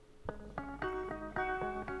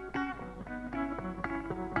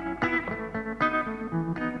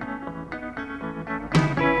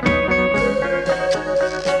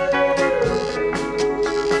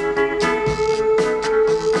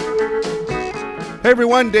Hey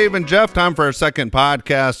everyone, Dave and Jeff. Time for our second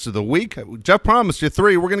podcast of the week. Jeff promised you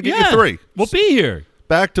 3. We're going to get you 3. We'll be here.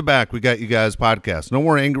 Back to back, we got you guys podcasts. No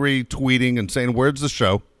more angry tweeting and saying, where's the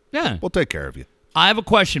show? Yeah. We'll take care of you. I have a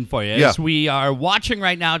question for you. Yeah. As we are watching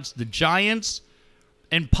right now, it's the Giants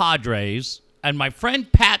and Padres. And my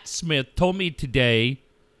friend Pat Smith told me today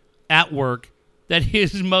at work that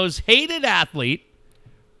his most hated athlete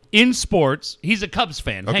in sports, he's a Cubs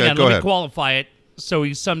fan. Okay, Hang on, go let ahead. me qualify it so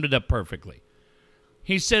he summed it up perfectly.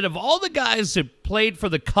 He said of all the guys that played for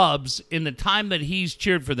the Cubs in the time that he's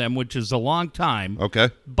cheered for them, which is a long time, Okay.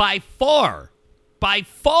 by far,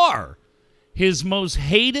 his most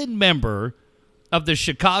hated member of the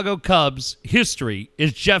Chicago Cubs history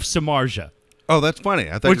is Jeff Samardzija, Oh, that's funny.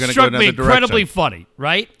 I thought you which were going to go struck another me incredibly direction. funny,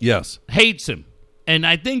 right? Yes. Hates him. And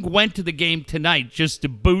I think went to the game tonight just to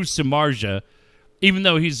boo Samardzija, even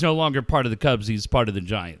though he's no longer part of the Cubs, he's part of the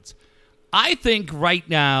Giants. I think right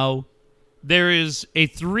now there is a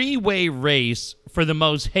 3-way race for the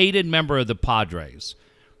most hated member of the Padres.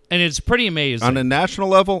 And it's pretty amazing. On a national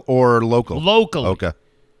level or local? Locally. Okay.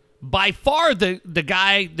 By far, the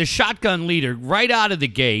guy, the shotgun leader, right out of the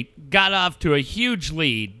gate, got off to a huge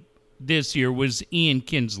lead this year was Ian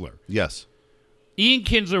Kinsler. Yes. Ian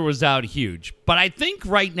Kinsler was out huge. But I think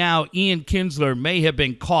right now Ian Kinsler may have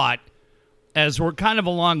been caught, as we're kind of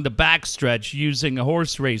along the backstretch using a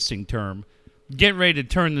horse racing term, getting ready to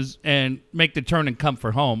turn this and make the turn and come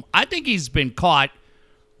for home. I think he's been caught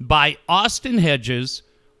by Austin Hedges,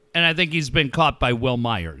 and I think he's been caught by Will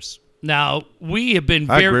Myers. Now, we have been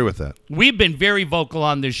I agree with that. We've been very vocal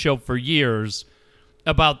on this show for years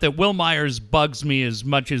about that Will Myers bugs me as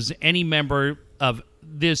much as any member of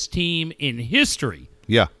this team in history,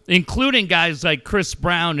 Yeah. including guys like Chris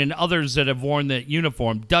Brown and others that have worn the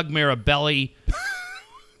uniform, Doug Mirabelli,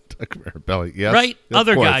 Belly. Yes. right? Of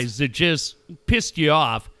Other course. guys that just pissed you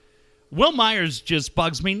off. Will Myers just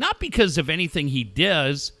bugs me, not because of anything he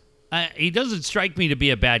does. He doesn't strike me to be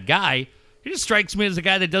a bad guy. He just strikes me as a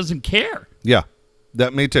guy that doesn't care. Yeah.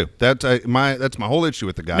 That me too. That's my whole issue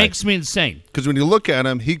with the guy. Makes me insane. Because when you look at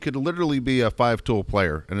him, he could literally be a 5-tool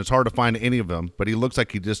player, and it's hard to find any of them, but he looks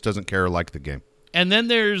like he just doesn't care or like the game. And then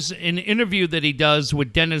there's an interview that he does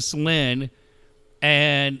with Dennis Lynn,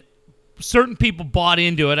 and certain people bought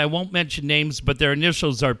into it. I won't mention names, but their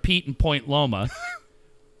initials are Pete and Point Loma,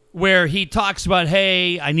 where he talks about,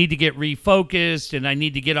 hey, I need to get refocused, and I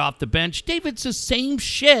need to get off the bench. Dave, it's the same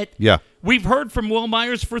shit Yeah. we've heard from Will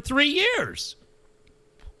Myers for 3 years.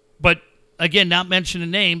 But, again, not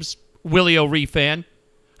mentioning names, Willie O'Ree fan.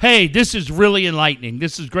 Hey, this is really enlightening.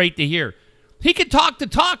 This is great to hear. He could talk the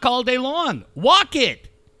talk all day long. Walk it.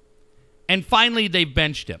 And finally, they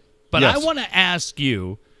benched him. But Yes. I want to ask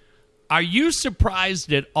you, are you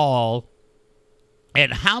surprised at all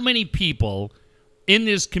at how many people in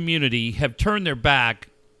this community have turned their back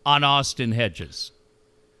on Austin Hedges?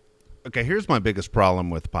 Okay, here's my biggest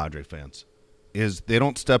problem with Padre fans is they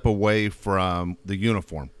don't step away from the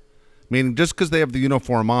uniform. Meaning just because they have the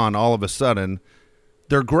uniform on, all of a sudden,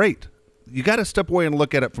 they're great. You got to step away and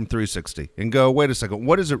look at it from 360 and go, wait a second,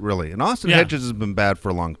 what is it really? And Austin Hedges has been bad for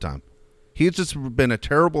a long time. He's just been a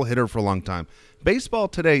terrible hitter for a long time. Baseball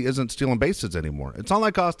today isn't stealing bases anymore. It's not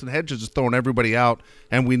like Austin Hedges is throwing everybody out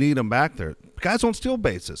and we need him back there. Guys don't steal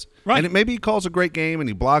bases. Right. And maybe he calls a great game and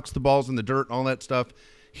he blocks the balls in the dirt and all that stuff.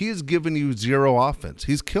 He is giving you zero offense.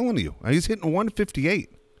 He's killing you. He's hitting 158.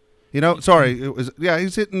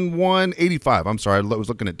 He's hitting 185. I'm sorry, I was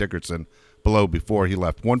looking at Dickerson below before he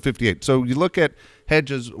left. 158. So you look at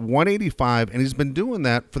Hedges, 185, and he's been doing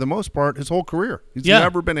that for the most part his whole career. He's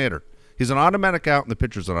never been a hitter. He's an automatic out, and the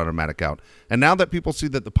pitcher's an automatic out. And now that people see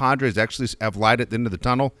that the Padres actually have light at the end of the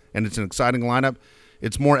tunnel, and it's an exciting lineup,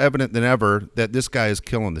 it's more evident than ever that this guy is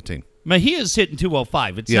killing the team. But he is hitting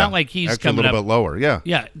 205. It's not like he's actually coming a little up. bit lower. Yeah.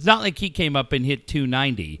 Yeah, it's not like he came up and hit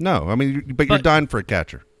 290. No, I mean, but you're dying for a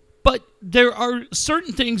catcher. But there are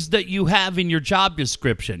certain things that you have in your job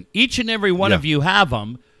description. Each and every one of you have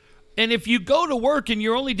them. And if you go to work and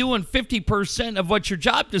you're only doing 50% of what your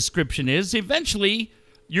job description is, eventually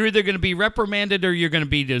you're either going to be reprimanded or you're going to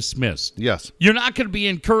be dismissed. Yes. You're not going to be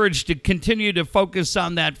encouraged to continue to focus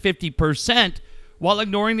on that 50% while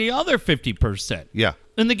ignoring the other 50%. Yeah.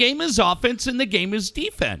 And the game is offense and the game is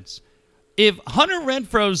defense. If Hunter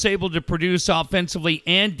Renfroe is able to produce offensively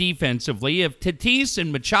and defensively, if Tatis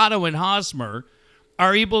and Machado and Hosmer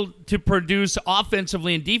are able to produce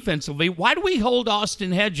offensively and defensively, why do we hold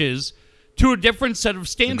Austin Hedges to a different set of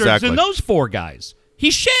standards than those four guys?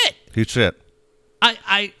 He's shit. He's shit.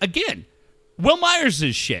 Again, Will Myers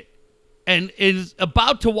is shit and is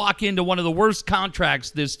about to walk into one of the worst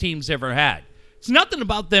contracts this team's ever had. It's nothing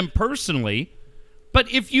about them personally.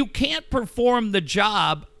 But if you can't perform the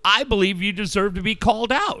job, I believe you deserve to be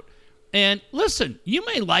called out. And listen, you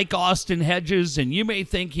may like Austin Hedges, and you may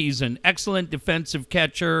think he's an excellent defensive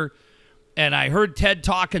catcher. And I heard Ted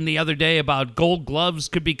talking the other day about Gold Gloves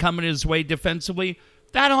could be coming his way defensively.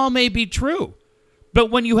 That all may be true.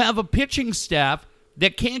 But when you have a pitching staff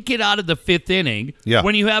that can't get out of the fifth inning,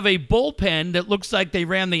 when you have a bullpen that looks like they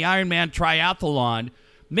ran the Ironman triathlon,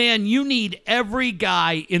 man, you need every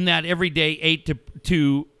guy in that everyday 8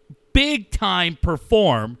 to big-time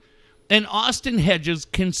perform. And Austin Hedges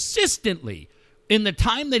consistently, in the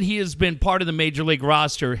time that he has been part of the Major League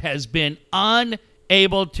roster, has been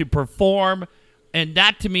unable to perform, and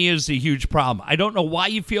that to me is a huge problem. I don't know why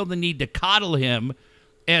you feel the need to coddle him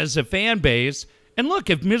as a fan base. And look,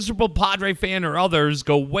 if miserable Padre fan or others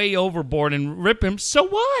go way overboard and rip him, so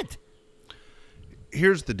what?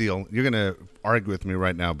 Here's the deal. You're going to argue with me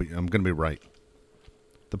right now, but I'm going to be right.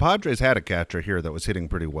 The Padres had a catcher here that was hitting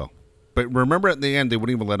pretty well. But remember at the end, they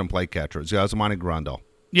wouldn't even let him play catcher. It was Yasmani Grandal.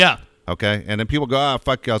 Yeah. Okay? And then people go,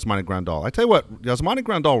 fuck Yasmani Grandal. I tell you what, Yasmani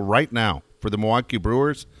Grandal right now for the Milwaukee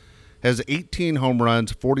Brewers has 18 home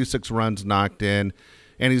runs, 46 runs knocked in,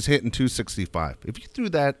 and he's hitting 265. If you threw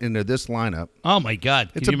that into this lineup, oh my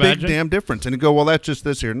God, it's a big damn difference. And you go, well, that's just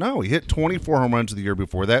this year. No, he hit 24 home runs the year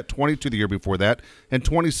before that, 22 the year before that, and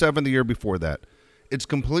 27 the year before that. It's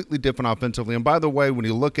completely different offensively. And by the way, when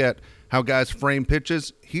you look at how guys frame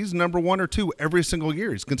pitches, he's number 1 or 2 every single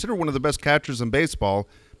year. He's considered one of the best catchers in baseball,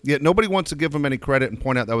 yet nobody wants to give him any credit and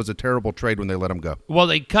point out that was a terrible trade when they let him go. Well,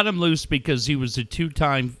 they cut him loose because he was a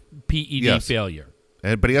 2-time PED failure.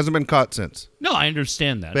 But he hasn't been caught since. No, I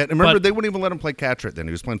understand that. But remember, they wouldn't even let him play catcher at the end.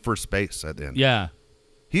 He was playing first base at the end. Yeah.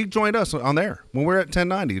 He joined us on there. When we were at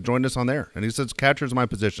 1090, he joined us on there. And he says, catcher's my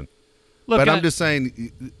position. Look, but I'm just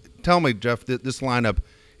saying, tell me, Jeff, that this lineup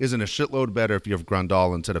isn't a shitload better if you have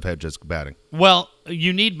Grandal instead of Hedges batting. Well,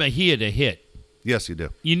 you need Mejia to hit. Yes, you do.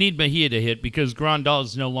 You need Mejia to hit because Grandal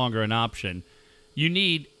is no longer an option.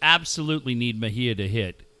 You absolutely need Mejia to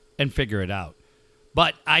hit and figure it out.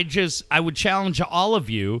 But I would challenge all of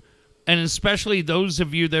you, and especially those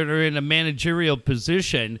of you that are in a managerial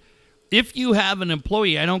position, if you have an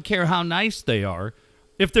employee, I don't care how nice they are,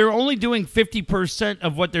 if they're only doing 50%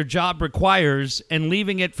 of what their job requires and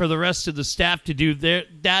leaving it for the rest of the staff to do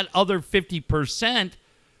that other 50%,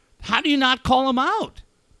 how do you not call them out?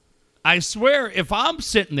 I swear, if I'm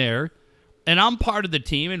sitting there and I'm part of the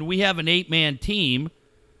team and we have an 8-man team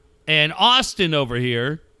and Austin over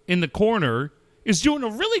here in the corner is doing a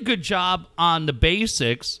really good job on the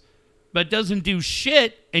basics, but doesn't do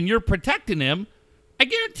shit, and you're protecting him, I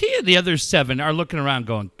guarantee you the other 7 are looking around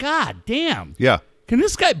going, God damn. Yeah. Can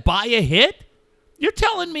this guy buy a hit? You're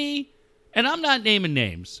telling me, and I'm not naming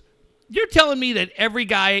names, you're telling me that every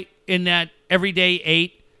guy in that everyday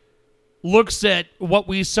 8 looks at what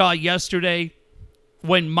we saw yesterday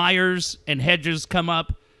when Myers and Hedges come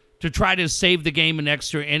up to try to save the game in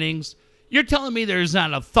extra innings? You're telling me there's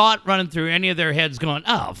not a thought running through any of their heads going,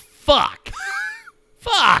 oh, fuck.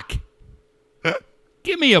 Fuck.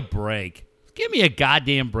 Give me a break. Give me a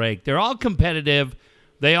goddamn break. They're all competitive.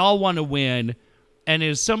 They all want to win. And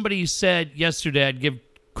as somebody said yesterday, I'd give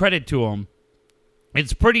credit to them,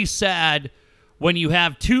 it's pretty sad when you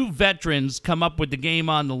have 2 veterans come up with the game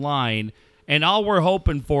on the line, and all we're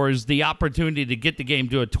hoping for is the opportunity to get the game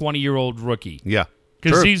to a 20-year-old rookie. Yeah.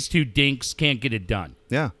 Because these 2 dinks can't get it done.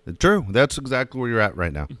 Yeah, true. That's exactly where you're at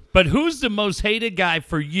right now. But who's the most hated guy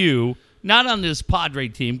for you, not on this Padre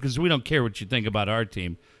team, because we don't care what you think about our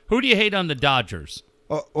team. Who do you hate on the Dodgers?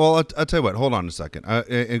 Well, I'll tell you what. Hold on a second.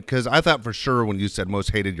 Because I thought for sure when you said most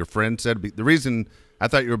hated, your friend said. The reason I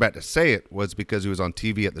thought you were about to say it was because he was on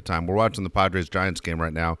TV at the time. We're watching the Padres-Giants game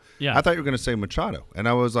right now. Yeah. I thought you were going to say Machado. And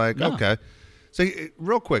I was like, No. okay. So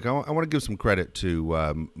real quick, I want to give some credit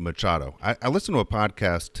to Machado. I listened to a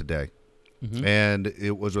podcast today, and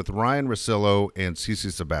it was with Ryan Russillo and CeCe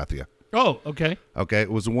Sabathia. Oh, okay. Okay, it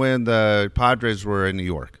was when the Padres were in New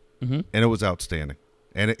York, and it was outstanding.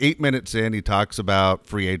 And at 8 minutes in, he talks about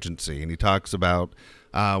free agency, and he talks about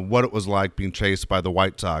what it was like being chased by the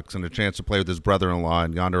White Sox and a chance to play with his brother-in-law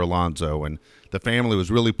and Yonder Alonso, and the family was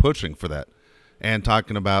really pushing for that. And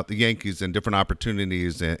talking about the Yankees and different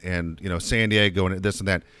opportunities and you know, San Diego and this and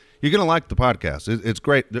that. You're going to like the podcast. It's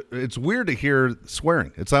great. It's weird to hear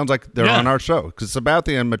swearing. It sounds like they're on our show because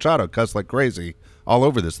Sabathia and Machado cuss like crazy all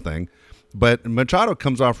over this thing. But Machado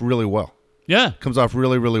comes off really well. Yeah. Comes off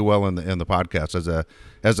really, really well in the podcast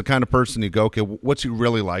as the kind of person you go, okay, what's he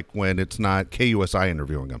really like when it's not KUSI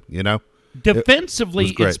interviewing him, you know?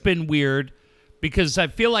 Defensively, it's been weird. Because I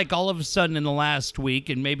feel like all of a sudden in the last week,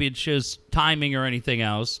 and maybe it's just timing or anything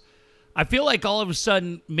else, I feel like all of a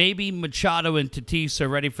sudden maybe Machado and Tatis are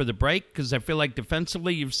ready for the break because I feel like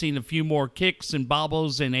defensively you've seen a few more kicks and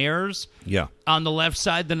bobbles and errors on the left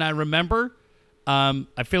side than I remember.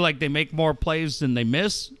 I feel like they make more plays than they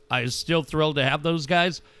miss. I was still thrilled to have those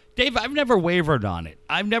guys. Dave, I've never wavered on it.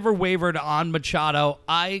 I've never wavered on Machado.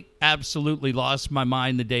 I absolutely lost my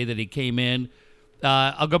mind the day that he came in.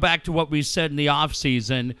 I'll go back to what we said in the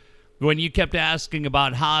offseason when you kept asking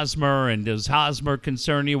about Hosmer and does Hosmer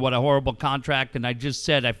concern you? What a horrible contract. And I just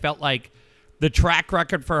said I felt like the track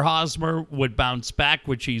record for Hosmer would bounce back,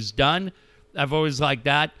 which he's done. I've always liked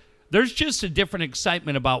that. There's just a different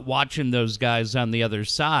excitement about watching those guys on the other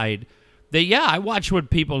side. I watch what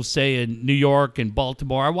people say in New York and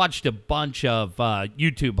Baltimore. I watched a bunch of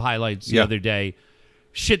YouTube highlights the other day.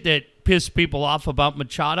 Shit that pissed people off about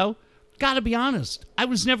Machado. Gotta be honest, I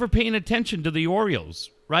was never paying attention to the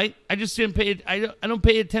Orioles, right? I just didn't pay. I don't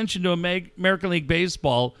pay attention to American League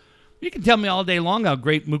Baseball. You can tell me all day long how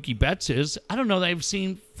great Mookie Betts is. I don't know that I've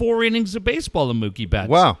seen 4 innings of baseball of Mookie Betts.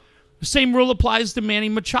 Wow. The same rule applies to Manny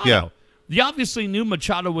Machado. Yeah. You obviously knew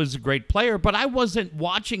Machado was a great player, but I wasn't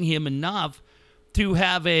watching him enough to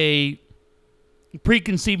have a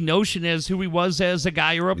preconceived notion as who he was as a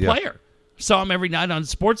guy or a player. Saw him every night on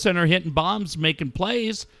SportsCenter hitting bombs, making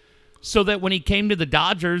plays, so that when he came to the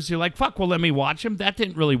Dodgers, you're like, fuck, well, let me watch him. That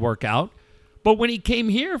didn't really work out. But when he came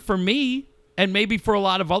here, for me, and maybe for a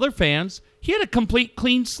lot of other fans, he had a complete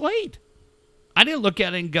clean slate. I didn't look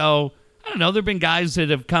at it and go, I don't know, there have been guys that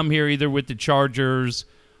have come here either with the Chargers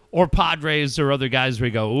or Padres or other guys where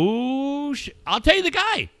you go, ooh, I'll tell you the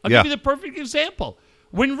guy. I'll give you the perfect example.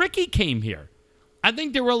 When Ricky came here, I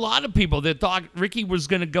think there were a lot of people that thought Ricky was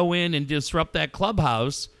going to go in and disrupt that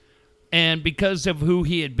clubhouse. And because of who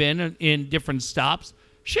he had been in different stops,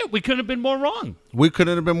 we couldn't have been more wrong. We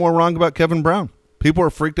couldn't have been more wrong about Kevin Brown. People were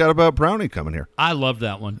freaked out about Brownie coming here. I love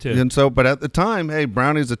that one, too. And so, but at the time, hey,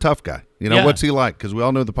 Brownie's a tough guy. You know, what's he like? Because we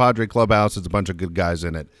all know the Padre clubhouse has a bunch of good guys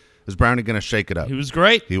in it. Is Brownie going to shake it up? He was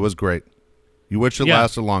great. He was great. You wish it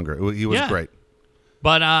lasted longer. He was great.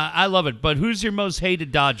 But I love it. But who's your most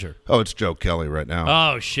hated Dodger? Oh, it's Joe Kelly right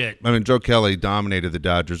now. Oh, shit. I mean, Joe Kelly dominated the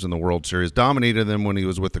Dodgers in the World Series, dominated them when he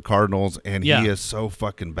was with the Cardinals, and he is so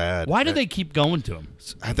fucking bad. Why do they keep going to him?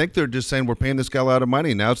 I think they're just saying we're paying this guy a lot of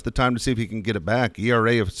money. Now it's the time to see if he can get it back.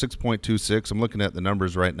 ERA of 6.26. I'm looking at the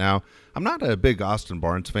numbers right now. I'm not a big Austin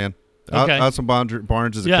Barnes fan. Okay. Austin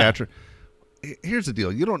Barnes is a catcher. Here's the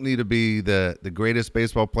deal. You don't need to be the greatest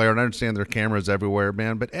baseball player, and I understand there are cameras everywhere,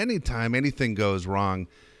 man, but anytime anything goes wrong,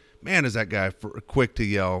 man, is that guy quick to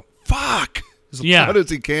yell, fuck, as loud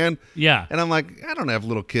as he can. Yeah. And I'm like, I don't have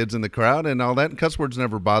little kids in the crowd and all that, and cuss words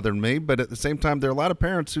never bothered me, but at the same time, there are a lot of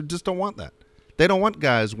parents who just don't want that. They don't want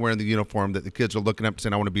guys wearing the uniform that the kids are looking up and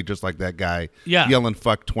saying, I want to be just like that guy, yelling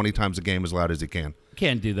fuck 20 times a game as loud as he can.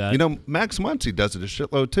 Can't do that. You know, Max Muncy does it a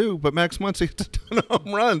shitload too, but Max Muncy hits a ton of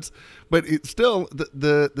home runs. But it's still,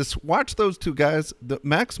 watch those two guys,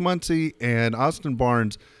 Max Muncy and Austin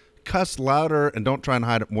Barnes, cuss louder and don't try and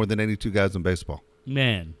hide it more than any two guys in baseball.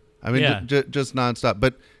 Man. I mean, just nonstop.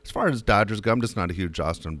 But as far as Dodgers go, I'm just not a huge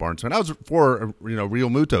Austin Barnes fan. I was for, Real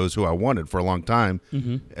Muto is who I wanted for a long time.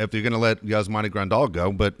 Mm-hmm. If you're going to let Yasmani Grandal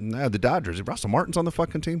go, but the Dodgers, if Russell Martin's on the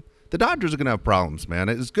fucking team, the Dodgers are going to have problems, man.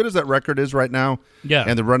 As good as that record is right now,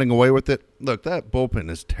 and they're running away with it, look, that bullpen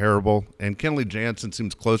is terrible, and Kenley Jansen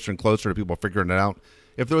seems closer and closer to people figuring it out.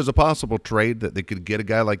 If there was a possible trade that they could get a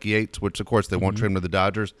guy like Yates, which, of course, they won't trade him to the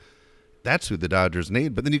Dodgers, that's who the Dodgers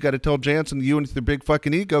need. But then you got to tell Jansen, you and your big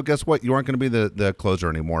fucking ego, guess what? You aren't going to be the closer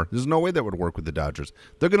anymore. There's no way that would work with the Dodgers.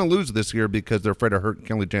 They're going to lose this year because they're afraid of hurting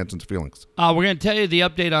Kenley Jansen's feelings. We're going to tell you the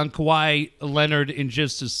update on Kawhi Leonard in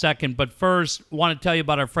just a second. But first, I want to tell you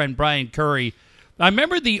about our friend Brian Curry. I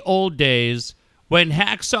remember the old days when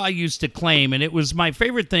Hacksaw used to claim, and it was my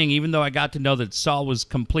favorite thing, even though I got to know that Saul was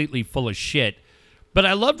completely full of shit. But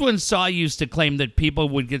I loved when Saul used to claim that people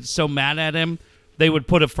would get so mad at him they would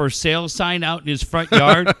put a for sale sign out in his front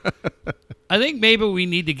yard. I think maybe we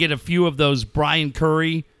need to get a few of those Brian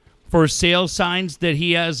Curry for sale signs that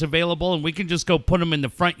he has available, and we can just go put them in the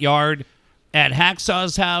front yard at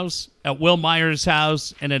Hacksaw's house, at Will Myers'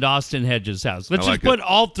 house, and at Austin Hedges' house. Let's just put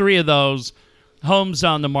all three of those homes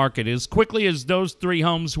on the market. As quickly as those three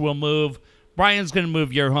homes will move, Brian's going to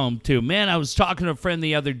move your home too. Man, I was talking to a friend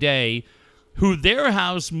the other day who their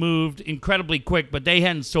house moved incredibly quick, but they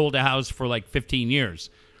hadn't sold a house for like 15 years.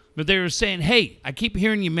 But they were saying, hey, I keep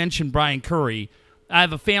hearing you mention Brian Curry. I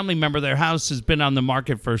have a family member, their house has been on the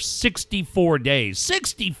market for 64 days.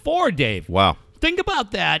 64, Dave. Wow. Think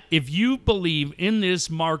about that. If you believe in this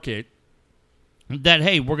market that,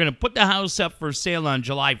 hey, we're going to put the house up for sale on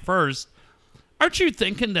July 1st, aren't you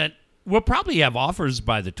thinking that we'll probably have offers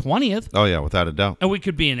by the 20th. Oh, yeah, without a doubt. And we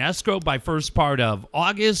could be in escrow by first part of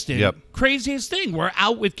August. And Yep. craziest thing, we're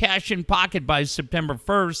out with cash in pocket by September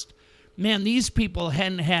 1st. Man, these people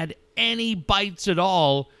hadn't had any bites at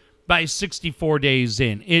all by 64 days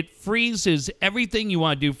in. It freezes everything you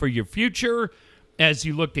want to do for your future as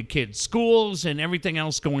you look at kids' schools and everything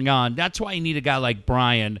else going on. That's why you need a guy like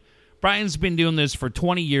Brian. Brian's been doing this for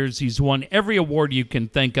 20 years. He's won every award you can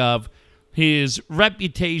think of. His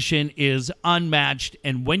reputation is unmatched,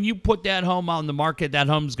 and when you put that home on the market, that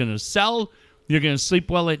home's going to sell. You're going to sleep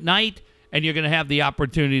well at night, and you're going to have the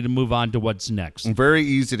opportunity to move on to what's next. Very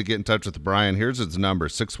easy to get in touch with Brian. Here's his number,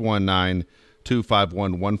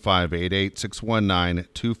 619-251-1588,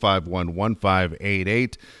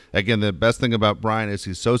 619-251-1588. Again, the best thing about Brian is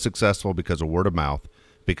he's so successful because of word of mouth,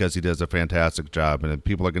 because he does a fantastic job. And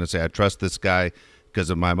people are going to say, I trust this guy because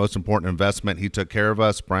of my most important investment. He took care of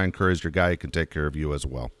us. Brian Curry is your guy. He can take care of you as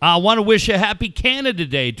well. I want to wish a happy Canada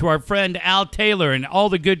Day to our friend Al Taylor and all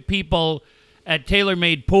the good people at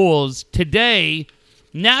TaylorMade Pools. Today,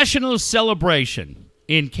 national celebration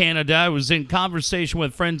in Canada. I was in conversation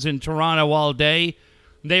with friends in Toronto all day.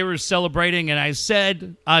 They were celebrating, and I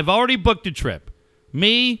said, I've already booked a trip.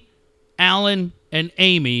 Me, Alan, and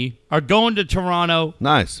Amy are going to Toronto.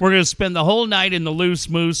 Nice. We're going to spend the whole night in the Loose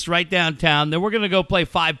Moose right downtown. Then we're going to go play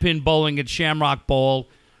 5-pin bowling at Shamrock Bowl.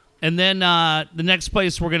 And then the next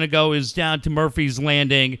place we're going to go is down to Murphy's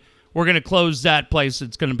Landing. We're going to close that place.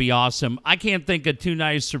 It's going to be awesome. I can't think of two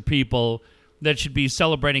nicer people that should be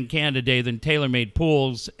celebrating Canada Day than TaylorMade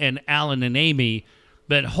Pools and Alan and Amy.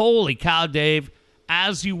 But holy cow, Dave,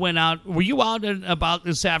 as you went out, were you out and about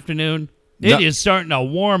this afternoon? It is starting to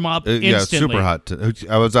warm up instantly. Yeah, super hot.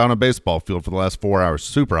 I was out on a baseball field for the last 4 hours.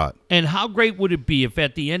 Super hot. And how great would it be if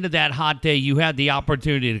at the end of that hot day you had the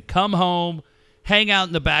opportunity to come home, hang out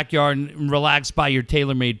in the backyard, and relax by your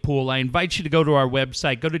TaylorMade pool? I invite you to go to our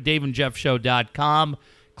website. Go to daveandjeffshow.com.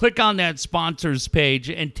 Click on that sponsors page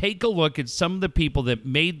and take a look at some of the people that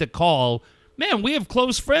made the call. Man, we have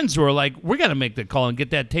close friends who are like, we're going to make the call and get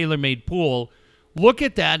that TaylorMade pool. Look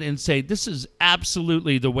at that and say, this is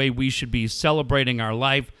absolutely the way we should be celebrating our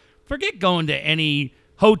life. Forget going to any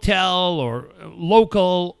hotel or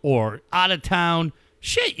local or out of town.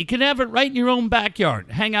 Shit, you can have it right in your own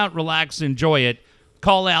backyard. Hang out, relax, enjoy it.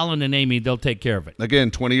 Call Alan and Amy. They'll take care of it.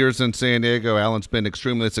 Again, 20 years in San Diego. Alan's been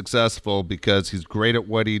extremely successful because he's great at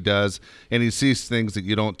what he does, and he sees things that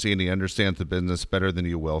you don't see, and he understands the business better than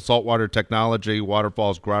you will. Saltwater technology,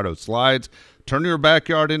 waterfalls, grottos, slides. Turn your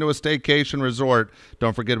backyard into a staycation resort.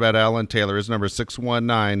 Don't forget about Alan Taylor. His number is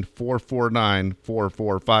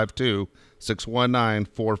 619-449-4452.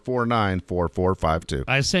 619-449-4452.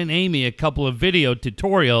 I sent Amy a couple of video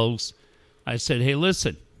tutorials. I said, hey,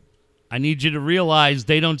 listen, I need you to realize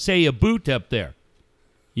they don't say a boot up there.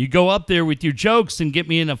 You go up there with your jokes and get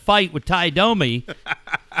me in a fight with Ty Domi,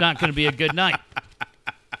 it's not going to be a good night.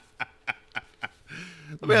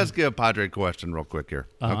 Let me ask you a Padre question real quick here,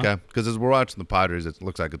 okay? Because as we're watching the Padres, it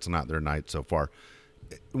looks like it's not their night so far.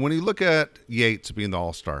 When you look at Yates being the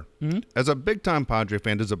All-Star, as a big-time Padre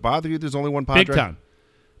fan, does it bother you there's only one Padre? Big time.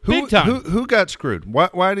 Who, Big time. Who got screwed?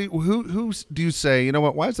 Why do you, who do you say, you know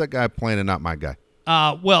what, why is that guy playing and not my guy?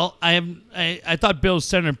 Well, I thought Bill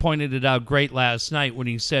Center pointed it out great last night when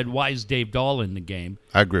he said, why is Dave Dahl in the game?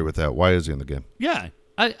 I agree with that. Why is he in the game? Yeah.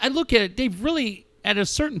 I look at it, Dave, really, at a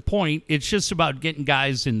certain point, it's just about getting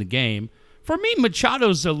guys in the game. For me,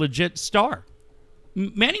 Machado's a legit star.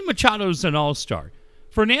 Manny Machado's an all-star.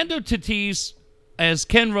 Fernando Tatis, as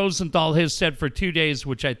Ken Rosenthal has said for 2 days,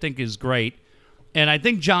 which I think is great, and I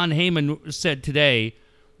think John Heyman said today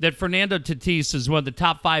that Fernando Tatis is one of the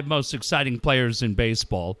top 5 most exciting players in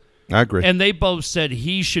baseball. I agree. And they both said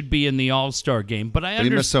he should be in the All-Star game. But I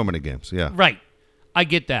understand. He missed so many games, yeah. Right. I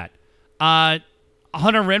get that.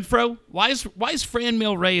 Hunter Renfroe? Why is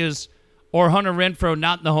Franmil Reyes or Hunter Renfroe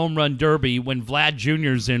not in the home run derby when Vlad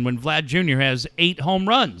Jr.'s in, when Vlad Jr. has 8 home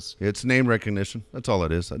runs? It's name recognition. That's all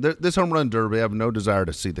it is. This home run derby, I have no desire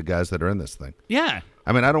to see the guys that are in this thing. Yeah.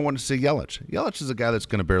 I mean, I don't want to see Yelich. Yelich is a guy that's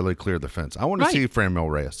going to barely clear the fence. I want to see Franmil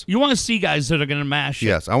Reyes. You want to see guys that are going to mash it.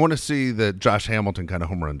 Yes, I want to see the Josh Hamilton kind of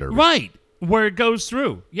home run derby. Right, where it goes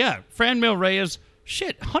through. Yeah, Franmil Reyes.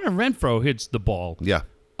 Shit, Hunter Renfroe hits the ball. Yeah.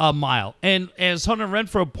 A mile. And as Hunter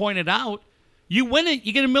Renfroe pointed out, you win it,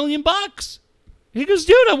 you get $1 million. He goes,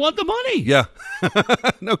 dude, I want the money. Yeah.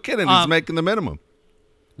 No kidding. He's making the minimum.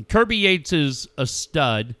 Kirby Yates is a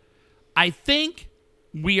stud. I think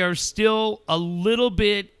we are still a little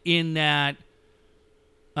bit in that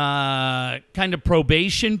kind of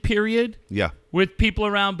probation period. Yeah. With people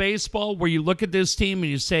around baseball where you look at this team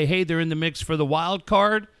and you say, hey, they're in the mix for the wild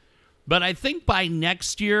card. But I think by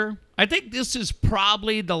next year, I think this is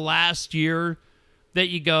probably the last year that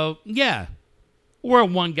you go, yeah, we're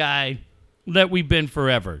one guy that we've been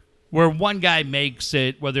forever. Where one guy makes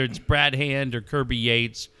it, whether it's Brad Hand or Kirby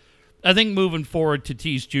Yates. I think moving forward,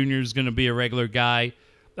 Tatis Jr. is going to be a regular guy.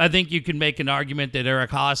 I think you can make an argument that Eric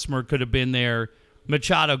Hosmer could have been there.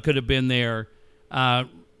 Machado could have been there.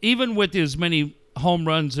 Even with as many home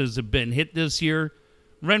runs as have been hit this year,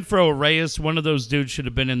 Renfroe Reyes, one of those dudes should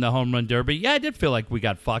have been in the home run derby. Yeah, I did feel like we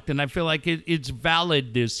got fucked, and I feel like it's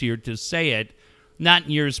valid this year to say it, not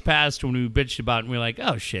in years past when we bitched about it and we were like,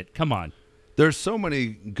 oh, shit, come on. There's so many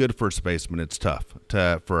good first basemen, it's tough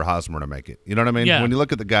for Hosmer to make it. You know what I mean? Yeah. When you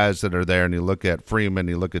look at the guys that are there and you look at Freeman,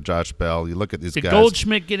 you look at Josh Bell, you look at these Did guys.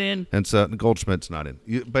 Goldschmidt get in? And so Goldschmidt's not in.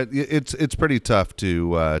 But it's pretty tough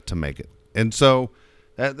to make it. And so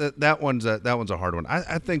that one's a hard one.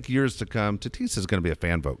 I think years to come, Tatis is going to be a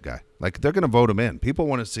fan vote guy. Like, they're going to vote him in. People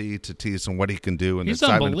want to see Tatis and what he can do and He's the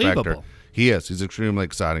excitement unbelievable. factor. He is. He's extremely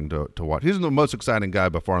exciting to watch. He's the most exciting guy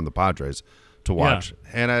by far on the Padres to watch.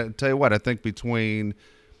 Yeah. And I tell you what, I think between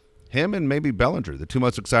him and maybe Bellinger, the two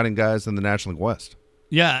most exciting guys in the National League West.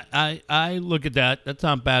 Yeah, I look at that. That's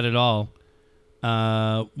not bad at all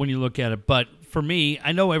when you look at it. But for me,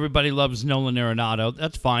 I know everybody loves Nolan Arenado.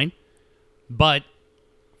 That's fine. But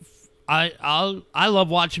I love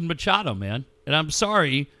watching Machado, man. And I'm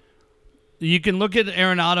sorry. You can look at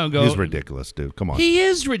Arenado and go, He's ridiculous, dude. Come on. He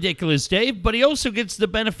is ridiculous, Dave, but he also gets the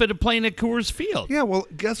benefit of playing at Coors Field. Yeah, well,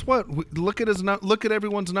 guess what? Look at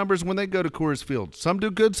everyone's numbers when they go to Coors Field. Some do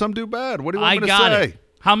good, some do bad. What do you want me to say? It.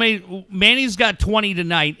 How many? Manny's got 20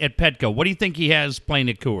 tonight at Petco. What do you think he has playing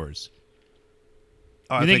at Coors?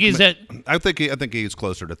 I think he's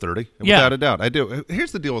closer to 30, without a doubt. I do.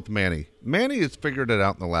 Here's the deal with Manny. Manny has figured it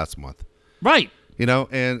out in the last month. Right. You know,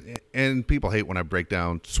 and people hate when I break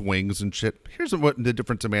down swings and shit. Here's what the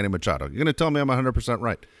difference of Manny Machado. You're going to tell me I'm 100%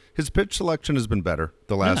 right. His pitch selection has been better.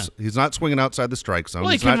 He's not swinging outside the strike zone.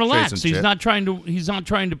 Well, he's he can not relax. chasing He's shit. not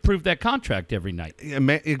trying to prove that contract every night.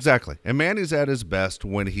 Exactly. And Manny's at his best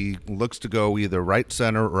when he looks to go either right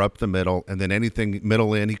center or up the middle, and then anything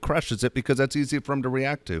middle in, he crushes it because that's easy for him to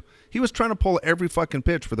react to. He was trying to pull every fucking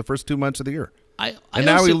pitch for the first 2 months of the year.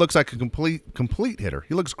 Now he looks like a complete hitter.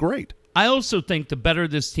 He looks great. I also think the better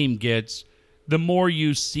this team gets, the more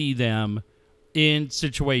you see them in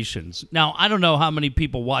situations. Now, I don't know how many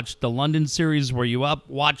people watched the London series. Were you up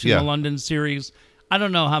watching the London series? I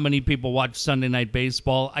don't know how many people watch Sunday Night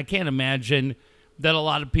Baseball. I can't imagine that a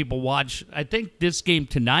lot of people watch. I think this game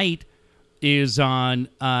tonight is on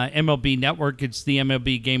MLB Network. It's the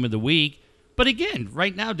MLB Game of the Week. But again,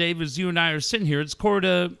 right now, Dave, as you and I are sitting here, it's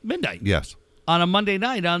 4:00 Yes. on a Monday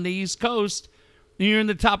night on the East Coast. You're in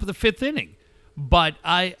the top of the fifth inning. But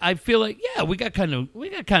I feel like, yeah, we got kind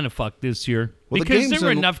of fucked this year. Well, because there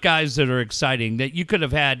were enough guys that are exciting that you could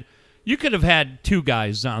have had two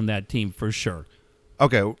guys on that team for sure.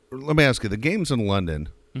 Okay, let me ask you. The games in London,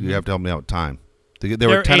 you have to help me out with time. They They're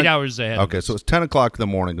were 8 hours ahead. Okay, so it's 10 o'clock in the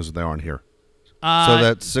morning because they aren't here. So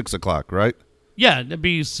that's 6 o'clock, right? Yeah, that'd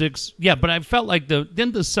be 6. Yeah, but I felt like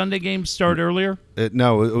didn't the Sunday game start earlier?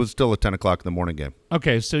 No, it was still a 10 o'clock in the morning game.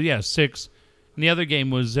 Okay, so yeah, 6. And the other game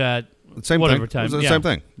was at Same whatever thing. time. It was the yeah. same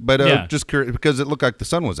thing. But Yeah. just curious because it looked like the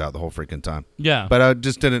sun was out the whole freaking time. Yeah. But I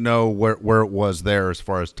just didn't know where it was there as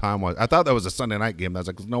far as time was. I thought that was a Sunday night game. I was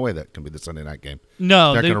like, there's no way that can be the Sunday night game.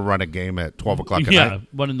 No, They're going to run a game at 12 o'clock at yeah, night.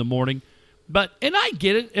 1 in the morning. And I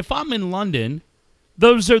get it. If I'm in London,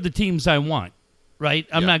 those are the teams I want, right?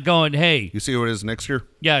 I'm not going, hey. You see who it is next year?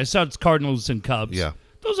 Yeah, I saw it's Cardinals and Cubs. Yeah.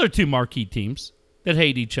 Those are two marquee teams that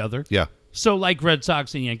hate each other. Yeah. So like Red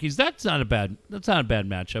Sox and Yankees, that's not a bad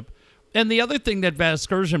matchup. And the other thing that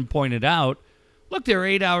Vasgersian pointed out, look, they're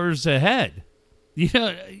 8 hours ahead. You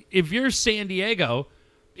know, if you're San Diego,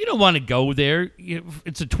 you don't want to go there.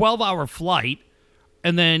 It's a 12-hour flight,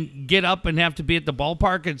 and then get up and have to be at the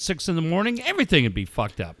ballpark at 6 in the morning. Everything would be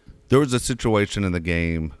fucked up. There was a situation in the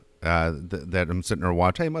game that I'm sitting there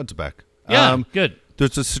watching. Hey, Mud's back. Yeah, good.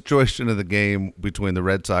 There's a situation in the game between the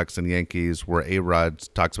Red Sox and Yankees where A-Rod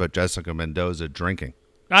talks about Jessica Mendoza drinking.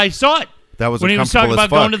 I saw it. That was when he was talking about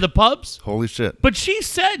going to the pubs. Holy shit. But she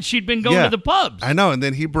said she'd been going to the pubs. I know, and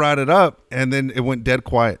then he brought it up, and then it went dead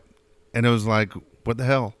quiet. And it was like, what the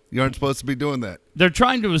hell? You aren't supposed to be doing that. They're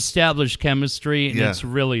trying to establish chemistry, and it's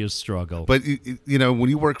really a struggle. But, you know, when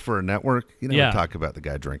you work for a network, you never talk about the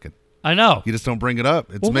guy drinking. I know. You just don't bring it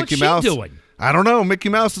up. It's well, Mickey what's Mouse. She doing? I don't know. Mickey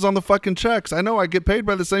Mouse is on the fucking checks. I know. I get paid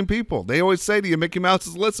by the same people. They always say to you, Mickey Mouse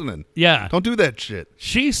is listening. Yeah. Don't do that shit.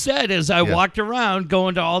 She said as I walked around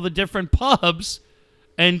going to all the different pubs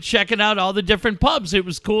and checking out all the different pubs, it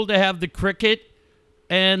was cool to have the cricket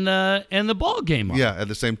and the ball game on. Yeah, at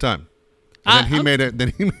the same time. And then he made it.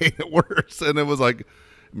 Then he made it worse, and it was like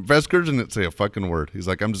Veskers didn't say a fucking word. He's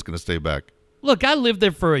like, "I'm just gonna stay back." Look, I lived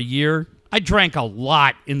there for a year. I drank a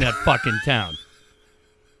lot in that fucking town.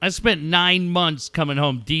 I spent 9 months coming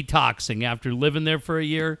home detoxing after living there for a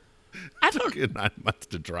year. I don't. 9 months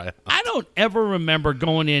to dry out. I don't ever remember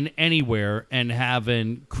going in anywhere and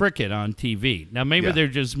having cricket on TV. Now maybe Yeah. they're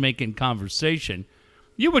just making conversation.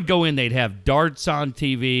 You would go in, they'd have darts on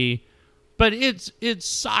TV, but it's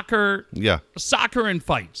soccer. Yeah. Soccer and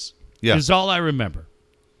fights. Yeah. Is all I remember.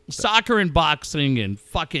 Soccer and boxing and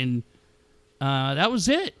fucking. That was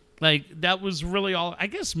it. Like that was really all. I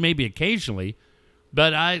guess maybe occasionally,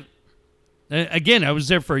 but I was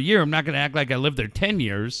there for a year. I'm not going to act like I lived there 10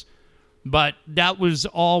 years. But that was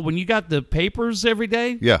all. When you got the papers every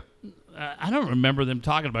day, Yeah. I don't remember them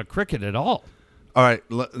talking about cricket at all. All right.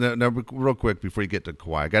 Now, real quick before you get to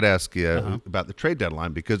Kawhi, I got to ask you about the trade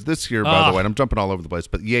deadline because this year, by the way, and I'm jumping all over the place,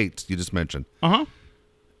 but Yates, you just mentioned.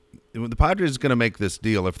 The Padres is going to make this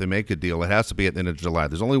deal. If they make a deal, it has to be at the end of July.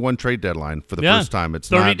 There's only one trade deadline for the first time. It's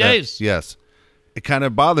 30 not days. Yes. It kind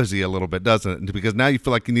of bothers you a little bit, doesn't it? Because now you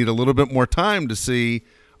feel like you need a little bit more time to see,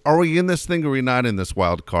 are we in this thing or are we not in this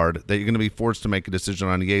wild card, that you're going to be forced to make a decision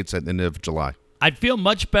on Yates at the end of July. I'd feel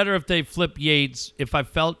much better if they flip Yates, if I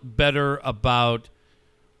felt better about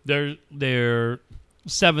their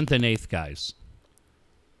 7th and 8th guys.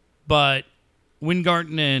 But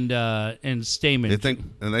Wingarton and Stamen. They think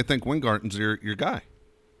Wingarton's your guy.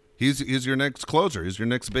 He's your next closer. He's your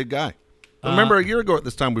next big guy. Remember a year ago at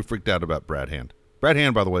this time we freaked out about Brad Hand. Brad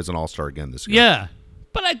Hand, by the way, is an all-star again this year. Yeah,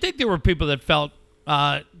 but I think there were people that felt,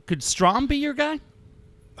 could Strom be your guy?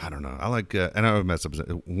 I don't know. I like, and I would mess up.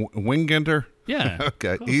 Wingenter. Yeah.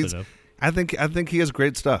 Okay. Close enough. I think he has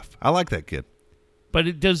great stuff. I like that kid.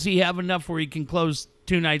 But does he have enough where he can close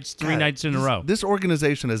 2 nights, 3 nights in a row? This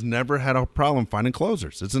organization has never had a problem finding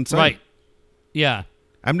closers. It's insane. Right. Yeah.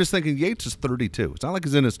 I'm just thinking Yates is 32. It's not like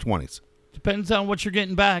he's in his 20s. Depends on what you're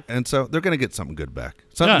getting back. And so they're going to get something good back.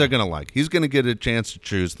 Something they're going to like. He's going to get a chance to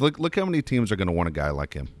choose. Look how many teams are going to want a guy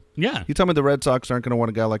like him. Yeah. You tell me the Red Sox aren't going to want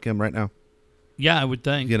a guy like him right now? Yeah, I would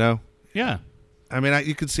think. You know? Yeah. I mean,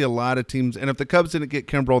 you could see a lot of teams. And if the Cubs didn't get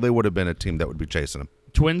Kimbrel, they would have been a team that would be chasing him.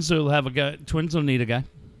 Twins will have a guy. Twins will need a guy.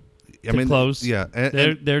 I mean, close. Yeah.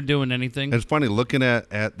 They're doing anything. It's funny looking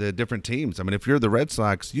at the different teams. I mean, if you're the Red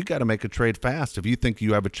Sox, you got to make a trade fast if you think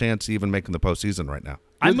you have a chance even making the postseason right now.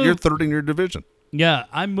 You're third in your division. Yeah,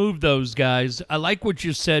 I moved those guys. I like what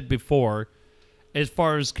you said before as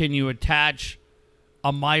far as can you attach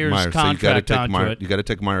a Myers contract so onto it. You got to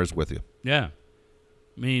take Myers with you. Yeah.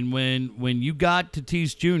 I mean, when you got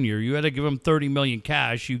Tatis Jr., you had to give him $30 million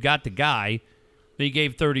cash. You got the guy. They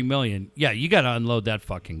gave $30 million. Yeah, you got to unload that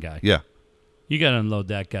fucking guy. Yeah. You got to unload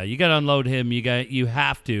that guy. You got to unload him. You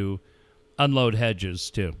have to unload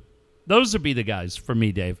Hedges too. Those would be the guys for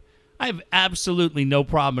me, Dave. I have absolutely no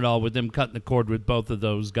problem at all with them cutting the cord with both of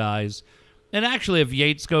those guys. And actually, if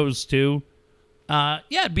Yates goes too,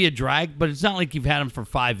 it'd be a drag, but it's not like you've had him for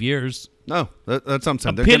 5 years. No, that's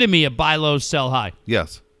something. Epitome of buy low, sell high.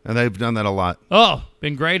 Yes, and they've done that a lot. Oh,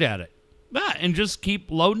 been great at it. Yeah, and just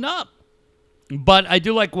keep loading up. But I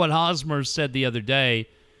do like what Hosmer said the other day,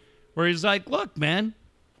 where he's like, look, man,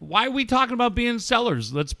 why are we talking about being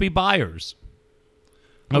sellers? Let's be buyers.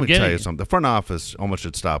 Let me tell you something. The front office almost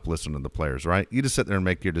should stop listening to the players, right? You just sit there and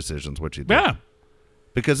make your decisions, what you do. Yeah.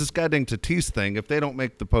 Because this goddamn Tatis thing, if they don't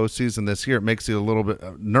make the postseason this year, it makes you a little bit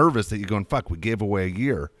nervous that you're going, fuck, we gave away a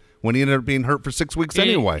year when he ended up being hurt for 6 weeks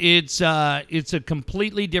anyway. It's a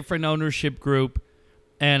completely different ownership group,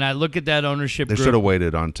 and I look at that ownership group. They should have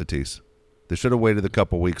waited on Tatis. They should have waited a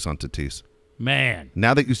couple weeks on Tatis. Man.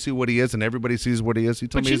 Now that you see what he is and everybody sees what he is, you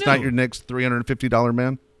tell me he's not your next $350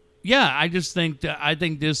 man? Yeah, I just think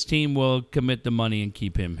this team will commit the money and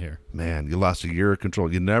keep him here. Man, you lost a year of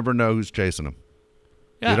control. You never know who's chasing him.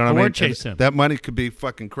 Yeah, you know what I mean? Chasing him. That money could be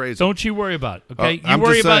fucking crazy. Don't you worry about it, okay? I'm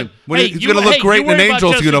just saying. He's going to look great in an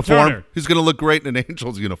Angels uniform. He's going to look great in an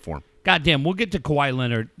Angels uniform. Goddamn, we'll get to Kawhi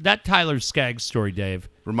Leonard. That Tyler Skaggs story, Dave.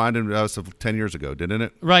 Reminded us of 10 years ago, didn't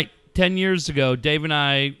it? Right. 10 years ago, Dave and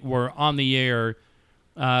I were on the air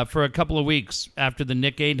for a couple of weeks after the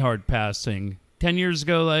Nick Edenhart passing. 10 years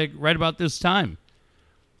ago, like right about this time.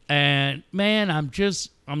 And, man,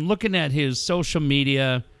 I'm looking at his social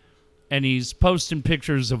media, and he's posting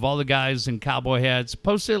pictures of all the guys in cowboy hats.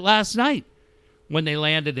 Posted it last night when they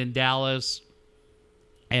landed in Dallas.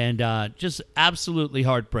 And just absolutely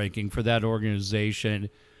heartbreaking for that organization.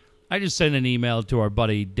 I just sent an email to our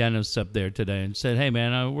buddy Dennis up there today and said, hey,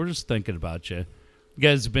 man, we're just thinking about you. You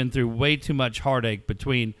guys have been through way too much heartache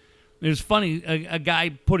between. It was funny, a guy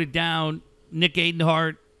put it down, Nick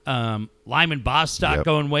Edenhart Lyman Bostock Yep.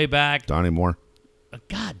 going way back. Donnie Moore.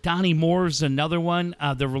 God, Donnie Moore's another one.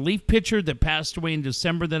 The relief pitcher that passed away in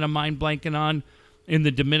December that I'm mind blanking on in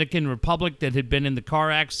the Dominican Republic that had been in the car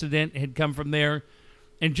accident had come from there.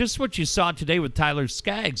 And just what you saw today with Tyler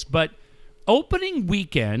Skaggs. But opening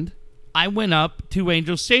weekend, I went up to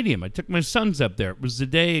Angel Stadium. I took my sons up there. It was the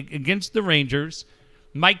day against the Rangers.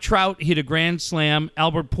 Mike Trout hit a grand slam.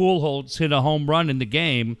 Albert Pujols hit a home run in the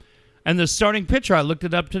game. And the starting pitcher, I looked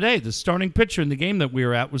it up today, the starting pitcher in the game that we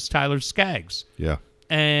were at was Tyler Skaggs. Yeah.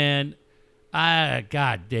 And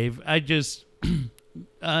God, Dave, I just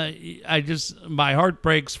my heart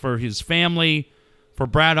breaks for his family, for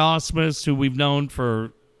Brad Ausmus, who we've known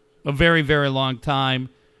for a very, very long time,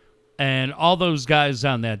 and all those guys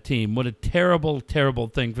on that team. What a terrible, terrible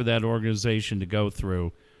thing for that organization to go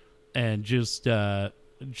through, and just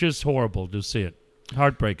horrible to see it.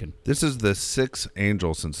 Heartbreaking. This is the sixth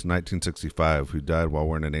Angel since 1965 who died while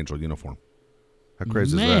wearing an Angel uniform. How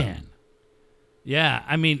crazy is that? Man. Yeah,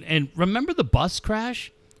 I mean, and remember the bus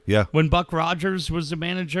crash? Yeah. When Buck Rogers was the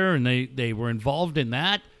manager and they were involved in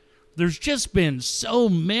that? There's just been so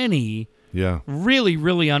many Yeah. really,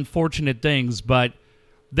 really unfortunate things, but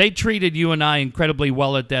they treated you and I incredibly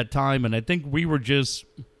well at that time, and I think we were just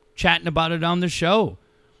chatting about it on the show,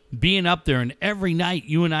 being up there, and every night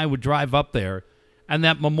you and I would drive up there, and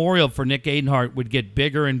that memorial for Nick Adenhart would get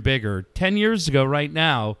bigger and bigger. 10 years ago right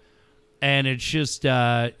now, and it's just,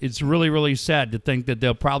 it's really, really sad to think that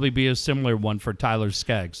there'll probably be a similar one for Tyler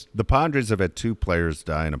Skaggs. The Padres have had two players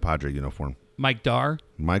die in a Padre uniform. Mike Darr?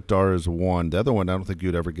 Mike Darr is one. The other one I don't think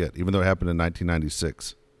you'd ever get, even though it happened in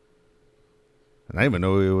 1996. And I didn't even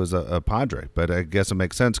know he was a Padre, but I guess it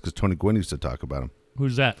makes sense because Tony Gwynn used to talk about him.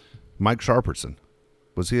 Who's that? Mike Sharperson.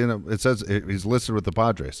 Was he in a, it says he's listed with the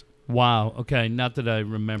Padres. Wow. Okay. Not that I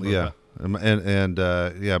remember. Yeah. And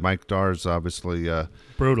yeah, Mike Darr's obviously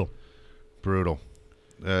Brutal. brutal.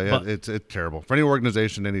 Yeah, But- it's terrible. For any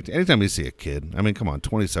organization, anytime you see a kid, I mean, come on,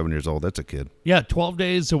 27 years old, that's a kid. Yeah, 12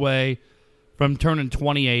 days away from turning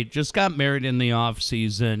 28. Just got married in the off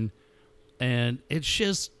season, and it's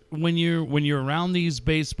just when you're around these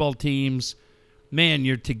baseball teams, man,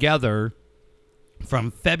 you're together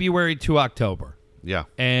from February to October, Yeah.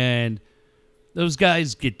 and those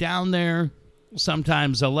guys get down there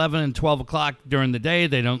sometimes 11 and 12 o'clock during the day.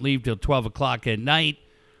 They don't leave till 12 o'clock at night.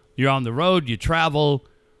 You're on the road, you travel,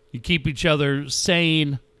 you keep each other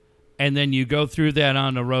sane, and then you go through that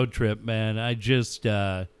on a road trip, man. I just,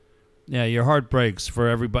 yeah, your heart breaks for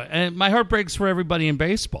everybody. And my heart breaks for everybody in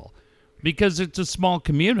baseball because it's a small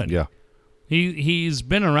community. Yeah. He's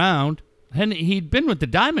been around, and he'd been with the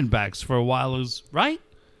Diamondbacks for a while, right?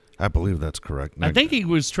 I believe that's correct. I think he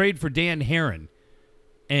was traded for Dan Herron,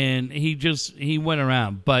 and he went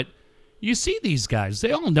around. But you see these guys,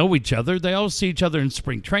 they all know each other. They all see each other in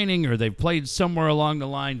spring training, or they've played somewhere along the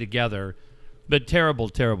line together. But terrible,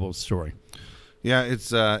 terrible story. Yeah, it's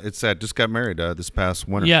sad. Just got married this past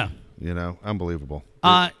winter. Yeah. You know, unbelievable.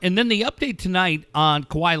 And then the update tonight on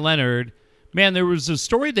Kawhi Leonard. Man, there was a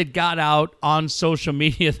story that got out on social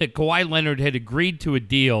media that Kawhi Leonard had agreed to a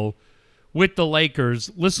deal with the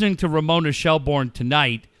Lakers. Listening to Ramona Shelburne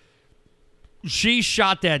tonight, she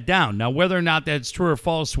shot that down. Now, whether or not that's true or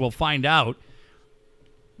false, we'll find out.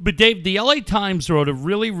 But, Dave, the LA Times wrote a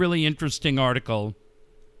really, really interesting article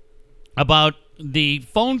about the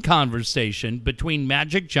phone conversation between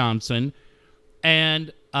Magic Johnson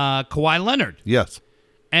and Kawhi Leonard. Yes.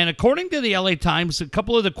 And according to the LA Times, a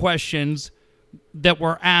couple of the questions that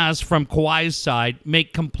were asked from Kawhi's side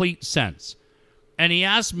make complete sense. And he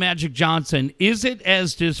asked Magic Johnson, is it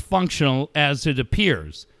as dysfunctional as it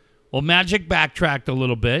appears? Well, Magic backtracked a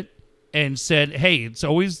little bit and said, hey, it's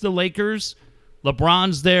always the Lakers.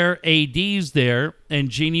 LeBron's there, AD's there, and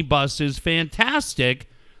Jeannie Buss is fantastic,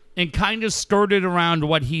 and kind of skirted around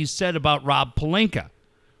what he said about Rob Pelinka.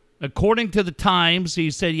 According to the Times,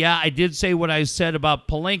 he said, yeah, I did say what I said about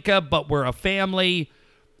Pelinka, but we're a family,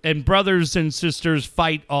 and brothers and sisters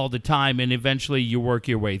fight all the time, and eventually you work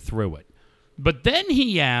your way through it. But then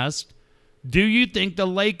he asked, do you think the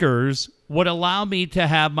Lakers would allow me to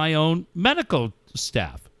have my own medical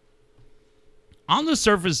staff? On the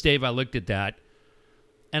surface, Dave, I looked at that,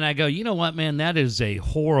 and I go, you know what, man, that is a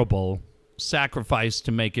horrible sacrifice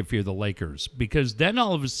to make if you're the Lakers, because then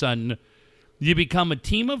all of a sudden you become a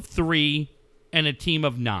team of 3 and a team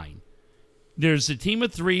of 9. There's a team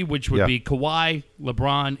of 3, which would be Kawhi,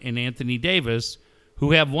 LeBron, and Anthony Davis,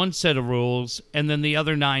 who have one set of rules, and then the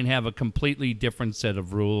other 9 have a completely different set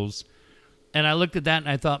of rules. And I looked at that and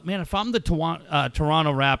I thought, man, if I'm the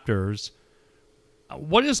Toronto Raptors,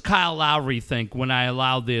 what does Kyle Lowry think when I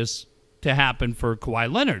allow this to happen for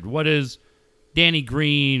Kawhi Leonard? What does Danny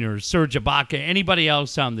Green or Serge Ibaka, anybody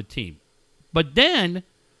else on the team. But then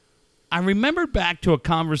I remembered back to a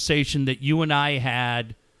conversation that you and I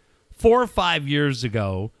had 4 or 5 years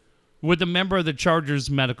ago with a member of the Chargers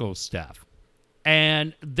medical staff.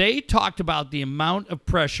 And they talked about the amount of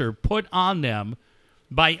pressure put on them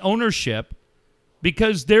by ownership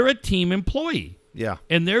because they're a team employee. Yeah.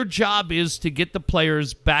 And their job is to get the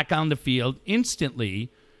players back on the field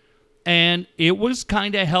instantly. And it was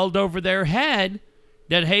kind of held over their head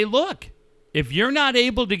that, hey, look, if you're not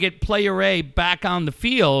able to get player A back on the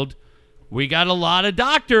field, we got a lot of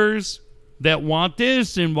doctors that want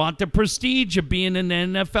this and want the prestige of being an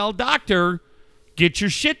NFL doctor. Get your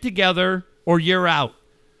shit together or you're out.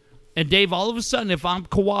 And Dave, all of a sudden, if I'm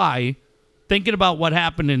Kawhi, thinking about what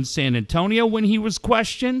happened in San Antonio when he was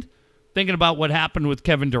questioned, thinking about what happened with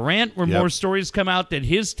Kevin Durant, where more stories come out that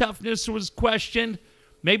his toughness was questioned,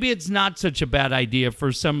 maybe it's not such a bad idea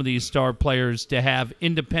for some of these star players to have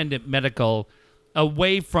independent medical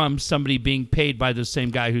away from somebody being paid by the same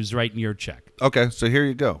guy who's writing your check. Okay, so here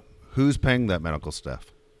you go. Who's paying that medical staff?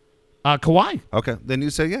 Kawhi. Okay, then you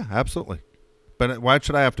say, yeah, absolutely. But why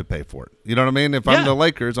should I have to pay for it? You know what I mean? If I'm the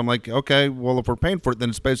Lakers, I'm like, okay, well, if we're paying for it, then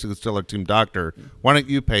it's basically still our team doctor. Why don't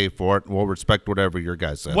you pay for it? And we'll respect whatever your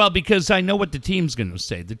guy says. Well, because I know what the team's going to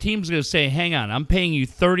say. The team's going to say, hang on, I'm paying you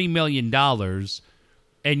 $30 million,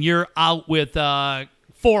 and you're out with a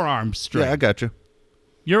forearm strain. Yeah, I got you.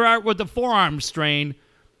 You're out with a forearm strain,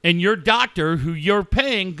 and your doctor, who you're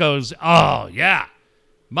paying, goes, oh, yeah,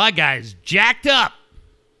 my guy's jacked up.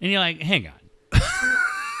 And you're like, hang on.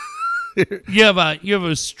 You have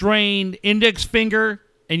a strained index finger,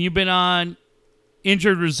 and you've been on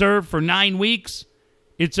injured reserve for 9 weeks.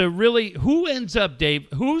 It's a really, who ends up, Dave?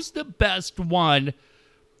 Who's the best one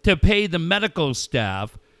to pay the medical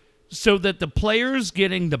staff so that the player's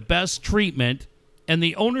getting the best treatment and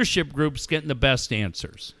the ownership group's getting the best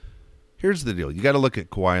answers? Here's the deal. You got to look at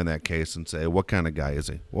Kawhi in that case and say, what kind of guy is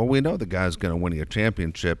he? Well, we know the guy's going to win you a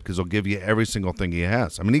championship because he'll give you every single thing he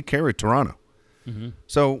has. I mean, he carried Toronto. Mm-hmm.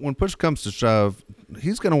 So when push comes to shove,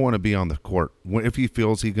 he's going to want to be on the court if he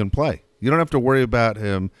feels he can play. You don't have to worry about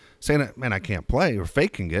him saying, man, I can't play, or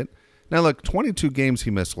faking it. Now, look, 22 games he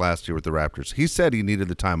missed last year with the Raptors. He said he needed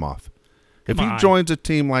the time off. If he joins a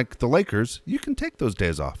team like the Lakers, you can take those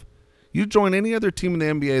days off. You join any other team in the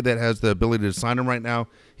NBA that has the ability to sign him right now,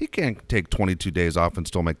 he can't take 22 days off and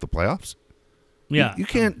still make the playoffs. Yeah. You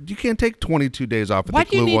can't take 22 days off and Why think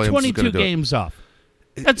do you Lou need Williams is 22 going to do it. games off?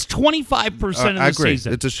 That's 25% of the I agree.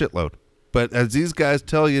 season. It's a shitload. But as these guys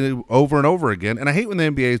tell you over and over again, and I hate when the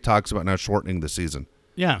NBA talks about now shortening the season.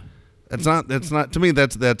 Yeah. That's not to me,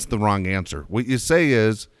 that's the wrong answer. What you say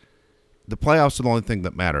is the playoffs are the only thing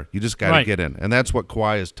that matter. You just got to get in. And that's what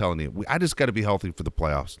Kawhi is telling you. I just got to be healthy for the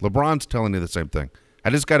playoffs. LeBron's telling you the same thing. I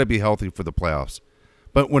just got to be healthy for the playoffs.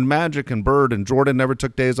 But when Magic and Bird and Jordan never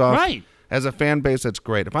took days off, as a fan base, that's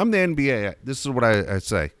great. If I'm the NBA, this is what I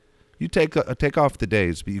say. You take off the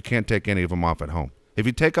days, but you can't take any of them off at home. If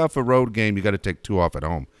you take off a road game, you got to take 2 off at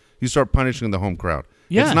home. You start punishing the home crowd.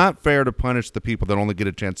 Yeah. It's not fair to punish the people that only get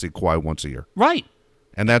a chance to see Kawhi once a year. Right.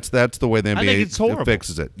 And that's the way the NBA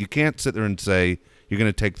fixes it. You can't sit there and say you're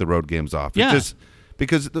going to take the road games off. Yeah.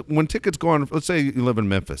 Because when tickets go on, let's say you live in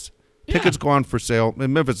Memphis. Tickets go on for sale.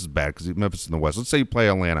 And Memphis is bad because Memphis is in the West. Let's say you play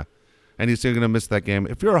Atlanta, and you say you're going to miss that game.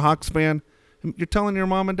 If you're a Hawks fan, you're telling your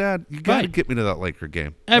mom and dad, you got to get me to that Laker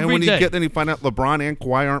game. Every and when day. then you find out LeBron and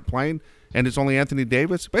Kawhi aren't playing, and it's only Anthony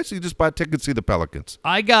Davis. Basically, you just buy tickets to see the Pelicans.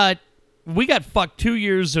 We got fucked 2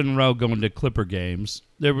 years in a row going to Clipper games.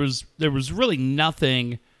 There was really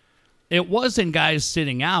nothing. It wasn't guys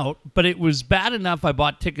sitting out, but it was bad enough. I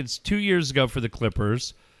bought tickets 2 years ago for the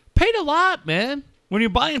Clippers. Paid a lot, man. When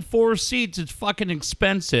you're buying 4 seats, it's fucking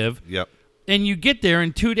expensive. Yep. And you get there,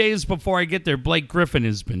 and 2 days before I get there, Blake Griffin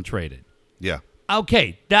has been traded. Yeah.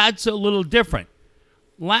 Okay, that's a little different.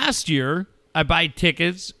 Last year, I buy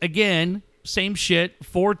tickets. Again, same shit.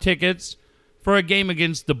 4 tickets for a game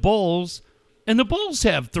against the Bulls. And the Bulls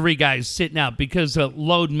have 3 guys sitting out because of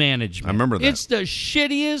load management. I remember that. It's the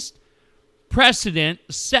shittiest precedent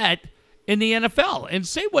set in the NFL. And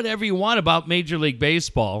say whatever you want about Major League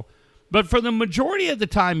Baseball, but for the majority of the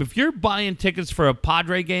time, if you're buying tickets for a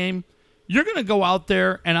Padre game, you're going to go out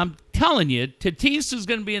there, and I'm telling you, Tatis is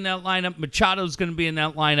going to be in that lineup. Machado's going to be in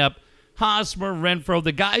that lineup. Hosmer, Renfroe,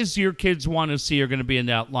 the guys your kids want to see are going to be in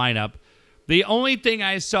that lineup. The only thing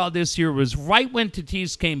I saw this year was right when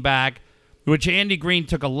Tatis came back, which Andy Green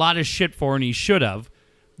took a lot of shit for, and he should have.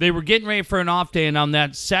 They were getting ready for an off day, and on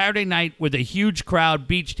that Saturday night with a huge crowd,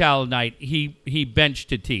 beach towel night, he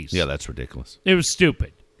benched Tatis. Yeah, that's ridiculous. It was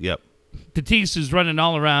stupid. Yep. Tatis is running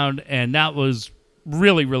all around, and that was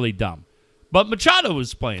really, really dumb. But Machado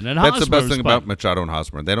was playing, and That's Hosmer the best was thing playing. about Machado and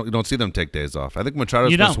Hosmer. You don't see them take days off. I think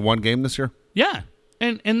Machado's You missed don't. one game this year. Yeah,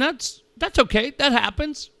 and that's okay. That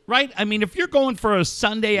happens, right? I mean, if you're going for a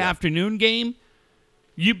Sunday afternoon game,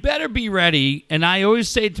 you better be ready. And I always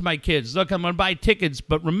say to my kids, look, I'm going to buy tickets,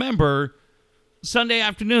 but remember, Sunday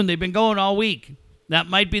afternoon, they've been going all week. That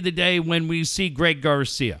might be the day when we see Greg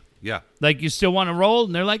Garcia. Yeah. Like, you still want to roll?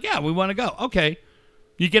 And they're like, yeah, we want to go. Okay.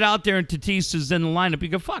 You get out there and Tatis's in the lineup. You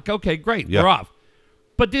go, fuck, okay, great. Yeah. We're off.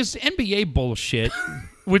 But this NBA bullshit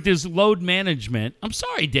with this load management, I'm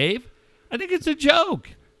sorry, Dave. I think it's a joke.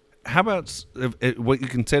 How about what you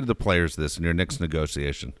can say to the players this in your next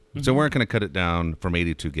negotiation? So we're not going to cut it down from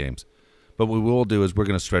 82 games. But what we will do is we're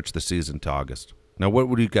going to stretch the season to August. Now, what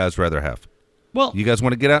would you guys rather have? Well, You guys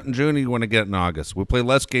want to get out in June or you want to get out in August? We'll play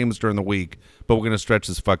less games during the week, but we're going to stretch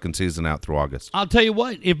this fucking season out through August. I'll tell you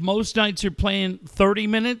what, if most nights you're playing 30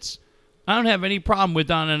 minutes, I don't have any problem with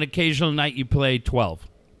on an occasional night you play 12.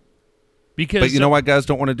 Because But you know why guys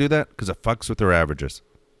don't want to do that? Because it fucks with their averages.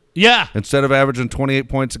 Yeah. Instead of averaging 28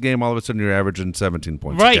 points a game, all of a sudden you're averaging 17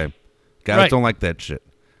 points Right. a game. Guys Right. don't like that shit.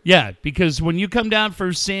 Yeah, because when you come down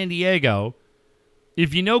for San Diego,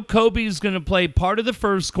 if you know Kobe's going to play part of the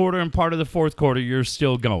first quarter and part of the fourth quarter, you're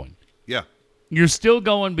still going. Yeah. You're still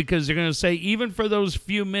going because you're going to say, even for those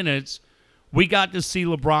few minutes, we got to see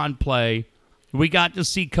LeBron play. We got to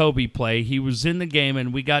see Kobe play. He was in the game,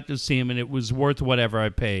 and we got to see him, and it was worth whatever I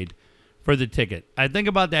paid for the ticket. I think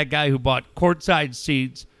about that guy who bought courtside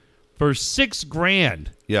seats for $6,000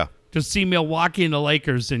 Yeah. to see Milwaukee and the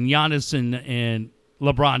Lakers, and Giannis and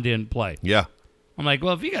LeBron didn't play. Yeah. I'm like,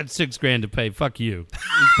 well, if you got $6,000 to pay, fuck you.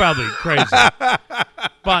 It's probably crazy.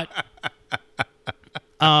 But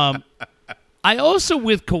I also,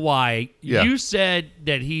 with Kawhi, Yeah. you said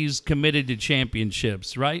that he's committed to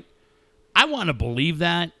championships, right? I want to believe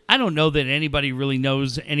that. I don't know that anybody really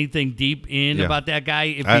knows anything deep in Yeah. about that guy.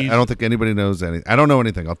 If I he's, don't think anybody knows anything. I don't know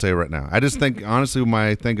anything. I'll tell you right now. I just think, honestly,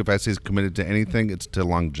 if I say he's committed to anything, it's to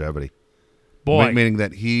longevity. boy, Meaning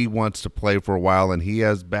that he wants to play for a while and he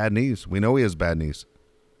has bad knees. We know he has bad knees.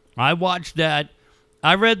 I watched that.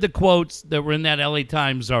 I read the quotes that were in that LA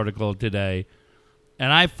Times article today,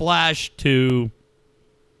 and I flashed to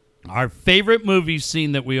our favorite movie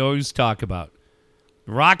scene that we always talk about,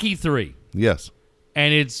 Rocky III. Yes.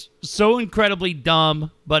 And it's so incredibly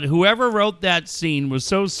dumb, but whoever wrote that scene was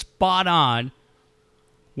so spot on.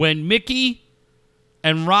 When Mickey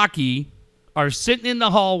and Rocky are sitting in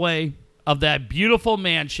the hallway of that beautiful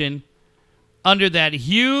mansion under that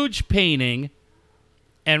huge painting,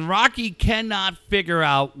 and Rocky cannot figure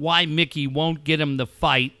out why Mickey won't get him the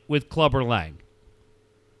fight with Clubber Lang.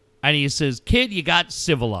 And he says, kid, you got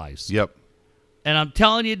civilized. Yep. And I'm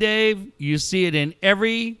telling you, Dave, you see it in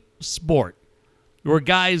every sport where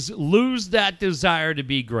guys lose that desire to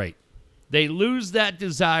be great. They lose that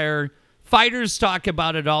desire. Fighters talk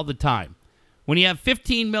about it all the time. When you have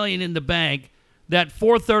 $15 million in the bank, that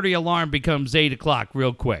 4:30 alarm becomes 8 o'clock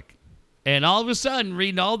real quick. And all of a sudden,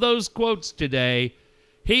 reading all those quotes today,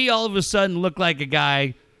 he all of a sudden looked like a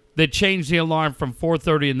guy that changed the alarm from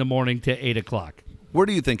 4:30 in the morning to 8 o'clock. Where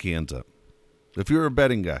do you think he ends up? If you're a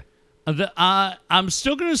betting guy. I'm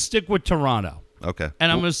still going to stick with Toronto. Okay.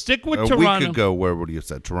 And I'm going to stick with a Toronto. week ago, where would you have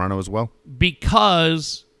said? Toronto as well?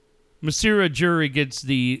 Because Masira Ujiri gets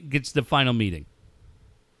the final meeting.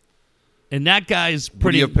 And that guy's Would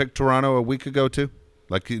pretty... you have picked Toronto a week ago, too?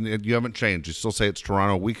 Like, you haven't changed. You still say it's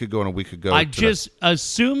Toronto a week ago and a week ago today.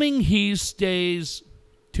 Assuming he stays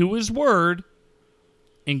to his word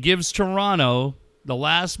and gives Toronto the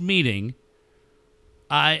last meeting,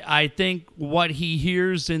 I think what he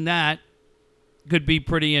hears in that could be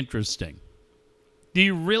pretty interesting. Do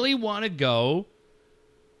you really want to go?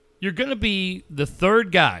 You're going to be the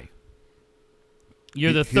third guy.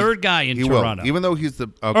 You're the third guy in Toronto. Will. Even though he's the...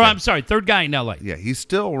 Okay. Or I'm sorry, third guy in L.A. Yeah, he's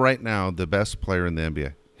still right now the best player in the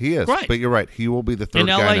NBA. He is. Right. But you're right. He will be the third In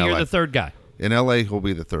guy L.A., in LA. you're the third guy. In L.A., he'll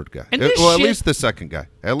be the third guy. And this at shit- least the second guy.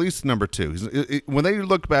 At least number two. When they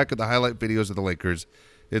look back at the highlight videos of the Lakers,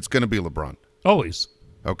 it's going to be LeBron. Always.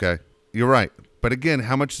 Okay? You're right. But again,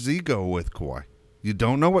 how much does he go with Kawhi? You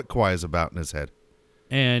don't know what Kawhi is about in his head.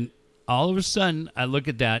 And all of a sudden, I look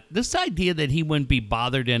at that. This idea that he wouldn't be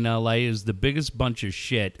bothered in L.A. is the biggest bunch of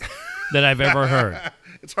shit that I've ever heard.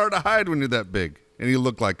 It's hard to hide when you're that big and you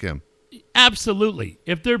look like him. Absolutely.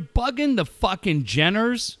 If they're bugging the fucking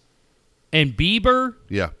Jenners and Bieber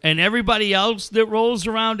Yeah. and everybody else that rolls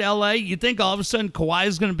around L.A., you think all of a sudden Kawhi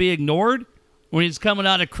is going to be ignored when he's coming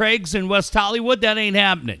out of Craig's in West Hollywood? That ain't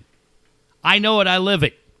happening. I know it. I live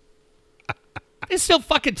it. They still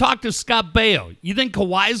fucking talk to Scott Baio. You think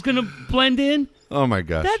Kawhi's going to blend in? Oh my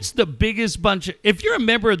gosh. That's the biggest bunch of. If you're a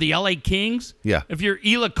member of the LA Kings, Yeah. If you're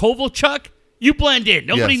Ila Kovalchuk, you blend in.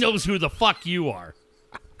 Nobody Yes. knows who the fuck you are.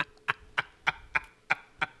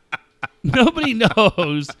 Nobody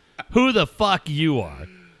knows who the fuck you are.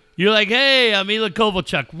 You're like, hey, I'm Ila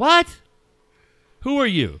Kovalchuk. What? Who are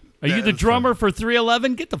you? Are you the That's drummer for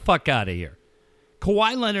 311? Get the fuck out of here.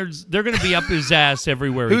 Kawhi Leonard's, they're going to be up his ass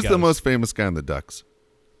everywhere he Who's goes. the most famous guy in the Ducks?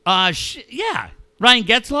 Yeah. Ryan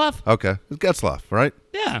Getzloff? Okay. It's Getzloff, right?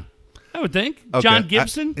 Yeah. I would think. Okay. John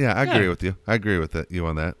Gibson? I agree with you. I agree with you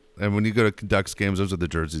on that. And when you go to Ducks games, those are the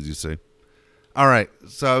jerseys you see. All right.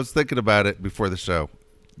 So I was thinking about it before the show.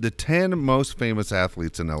 The 10 most famous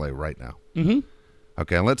athletes in LA right now. Mm-hmm.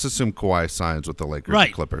 Okay. And let's assume Kawhi signs with the Lakers Right.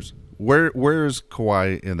 and Clippers. Where is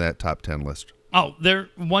Kawhi in that top 10 list? Oh, they're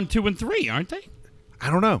 1, 2, and 3, aren't they? I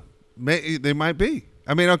don't know. They might be.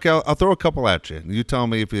 I mean, okay, I'll throw a couple at you. You tell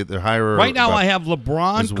me if they're higher. Right now, or I have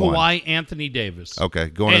LeBron, There's one. Kawhi, Anthony Davis. Okay,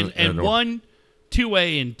 going and 1,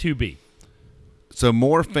 2A, and 2B. So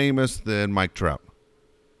more famous than Mike Trout.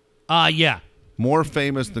 Yeah. More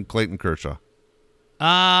famous than Clayton Kershaw.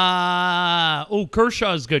 Kershaw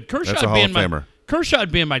is good. That's a Hall of Famer. Kershaw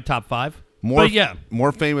would be in my top 5. More, but yeah,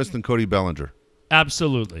 more famous than Cody Bellinger.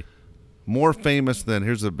 absolutely. More famous than,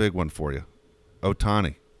 here's a big one for you,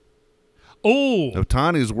 Ohtani. Oh,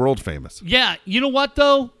 Ohtani is world famous. yeah. You know what,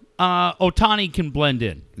 though? Ohtani can blend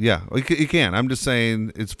in. Yeah, he can. I'm just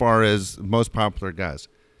saying as far as most popular guys.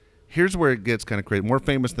 Here's where it gets kind of crazy. More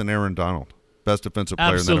famous than Aaron Donald. Best defensive player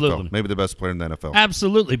in the Absolutely. NFL. Maybe the best player in the NFL.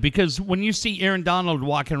 Absolutely, because when you see Aaron Donald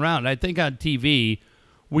walking around, I think on TV,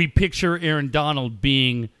 we picture Aaron Donald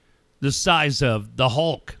being the size of the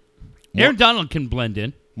Hulk. Aaron Donald can blend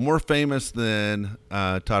in. More famous than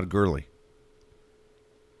Todd Gurley.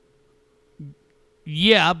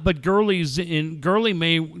 Yeah, but Gurley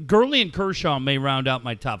and Kershaw may round out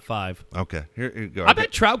my top 5. Okay, here you go. I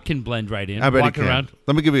bet Trout can blend right in. I bet he walking can. around.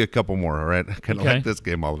 Let me give you a couple more, all right? I kind of Okay. like this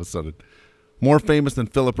game all of a sudden. More famous than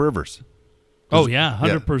Phillip Rivers. Oh yeah,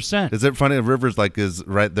 100%. Is it funny? Rivers is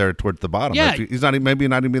right there towards the bottom. Yeah. He's maybe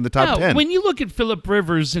not even in the top 10. When you look at Phillip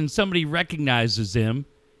Rivers and somebody recognizes him,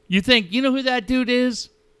 you think, you know who that dude is?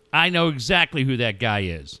 I know exactly who that guy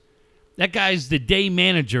is. That guy's the day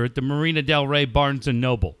manager at the Marina Del Rey Barnes &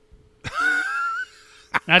 Noble.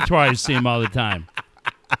 That's where I see him all the time.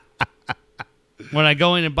 When I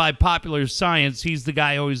go in and buy Popular Science, he's the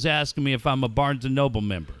guy always asking me if I'm a Barnes & Noble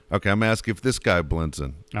member. Okay, I'm asking if this guy blends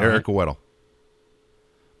in. All Eric Weddle.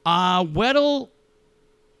 Weddle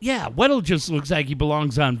just looks like he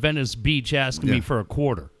belongs on Venice Beach asking me for a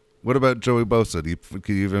quarter. What about Joey Bosa?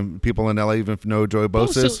 People in LA even know who Joey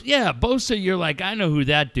Bosa is? Yeah, Bosa, you're like, I know who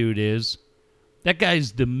that dude is. That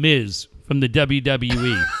guy's The Miz from the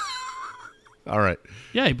WWE. All right.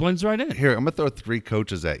 Yeah, he blends right in. Here, I'm going to throw 3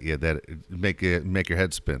 coaches at you that make your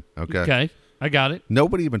head spin, okay? Okay, I got it.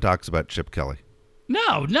 Nobody even talks about Chip Kelly.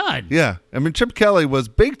 No, none. Yeah. I mean, Chip Kelly was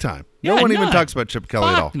big time. No Yeah, one even none. talks about Chip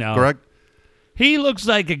Kelly at all, Fuck no. correct? He looks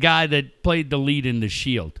like a guy that played the lead in The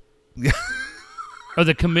Shield. Or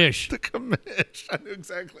The Commish. The commish. I knew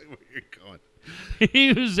exactly where you're going.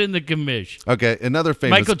 He was in The Commish. Okay, another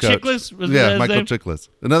famous Michael coach. Chiklis? Was yeah, that his Michael name? Chiklis.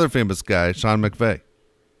 Another famous guy, Sean McVay.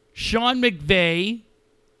 Sean McVay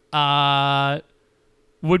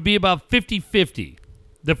would be about 50-50.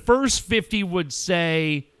 The first 50 would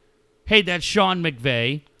say, hey, that's Sean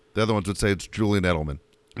McVay. The other ones would say it's Julian Edelman.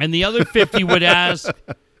 And the other 50 would ask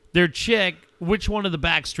their chick, which one of the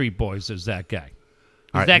Backstreet Boys is that guy? Is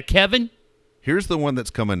All right. that Kevin? Here's the one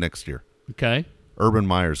that's coming next year. Okay. Urban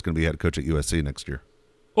Meyer is going to be head coach at USC next year.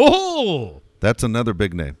 Oh! That's another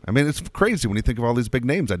big name. I mean, it's crazy when you think of all these big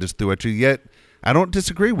names I just threw at you. Yet, I don't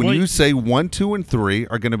disagree. When Well, you say 1, 2, and 3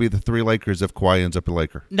 are going to be the 3 Lakers if Kawhi ends up a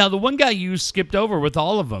Laker. Now, the one guy you skipped over with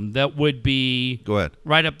all of them that would be Go ahead.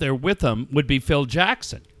 right up there with them would be Phil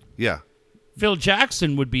Jackson. Yeah. Phil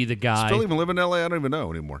Jackson would be the guy. Still even live in L.A.? I don't even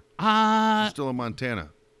know anymore. Still in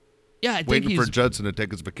Montana. Yeah, I think Waiting he's for Judson to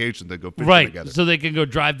take his vacation. They go fishing right, together. so they can go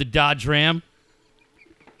drive the Dodge Ram,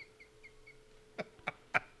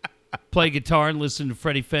 play guitar, and listen to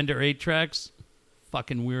Freddie Fender 8-tracks.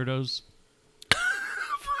 Fucking weirdos.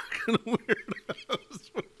 Fucking weirdos.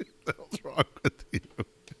 What the hell's wrong with you?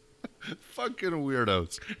 Fucking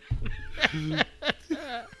weirdos.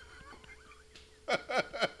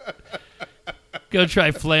 Go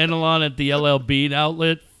try flannel on at the LL Bean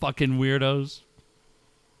outlet. Fucking weirdos.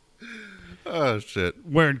 Oh, shit.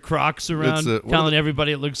 Wearing Crocs around, What are telling the-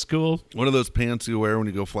 everybody it looks cool. One of those pants you wear when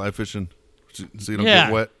you go fly fishing so you don't Yeah.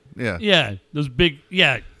 get wet? Yeah. Yeah, those big,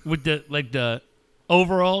 with the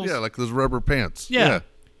overalls. Yeah, like those rubber pants. Yeah.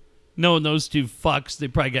 Knowing those two fucks, they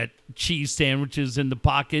probably got cheese sandwiches in the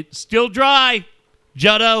pocket. Still dry.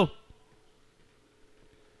 Juddo.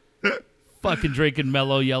 Fucking drinking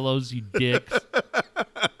Mellow Yellows, you dicks.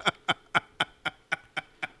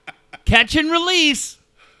 Catch and release.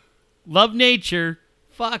 Love nature.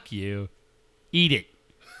 Fuck you. Eat it.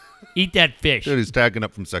 Eat that fish. Dude, he's tagging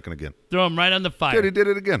up from second again. Throw him right on the fire. Dude, he did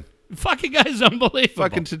it again. Fucking guy's unbelievable.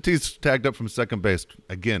 Fucking Tatis tagged up from second base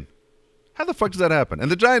again. How the fuck does that happen? And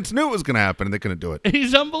the Giants knew it was going to happen, and they couldn't do it.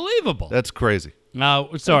 He's unbelievable. That's crazy. No,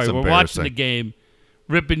 sorry, That's we're watching embarrassing. the game,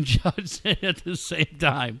 ripping Judson at the same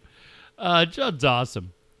time. Judd's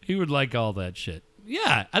awesome. He would like all that shit.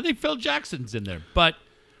 Yeah, I think Phil Jackson's in there. But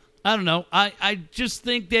I don't know. I just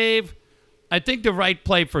think, Dave, I think the right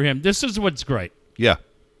play for him, this is what's great. Yeah,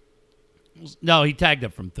 No, he tagged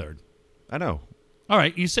up from third. I know. All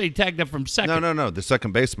right, you say he tagged up from second. No. The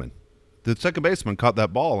second baseman. The second baseman caught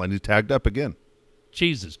that ball, and he tagged up again.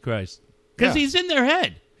 Jesus Christ. Because Yeah. he's in their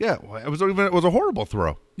head. Yeah, well, it was a horrible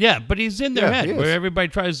throw. Yeah, but he's in their Yeah, head he is. where everybody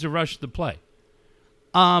tries to rush the play.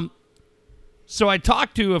 So I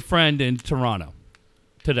talked to a friend in Toronto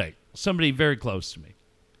today, somebody very close to me.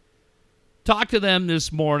 Talked to them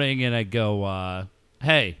this morning, and I go,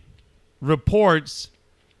 hey, reports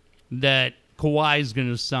that Kawhi's going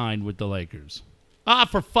to sign with the Lakers.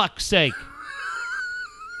 For fuck's sake.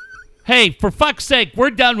 Hey, for fuck's sake, we're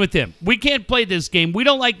done with him. We can't play this game. We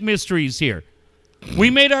don't like mysteries here. We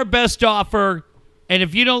made our best offer, and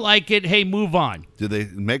if you don't like it, hey, move on. Did they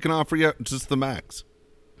make an offer yet? Just the max.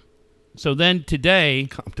 So then today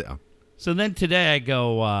Calm down. I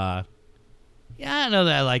go, yeah, I know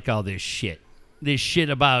that I like all this shit. This shit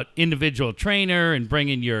about individual trainer and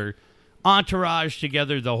bringing your entourage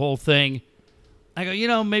together, the whole thing. I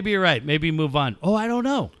go, maybe you're right. Maybe move on. Oh, I don't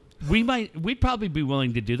know. We'd probably be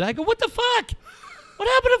willing to do that. I go, what the fuck? What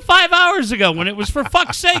happened to 5 hours ago when it was for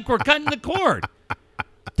fuck's sake, we're cutting the cord?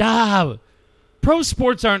 Pro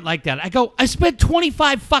sports aren't like that. I go, I spent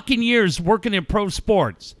 25 fucking years working in pro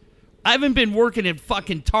sports. I haven't been working at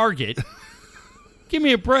fucking Target. Give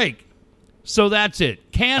me a break. So that's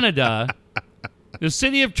it. Canada, the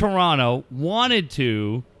city of Toronto wanted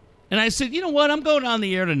to, and I said, you know what? I'm going on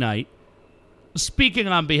the air tonight speaking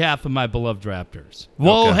on behalf of my beloved Raptors.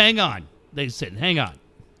 Whoa, Okay. hang on. They said, hang on.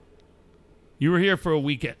 You were here for a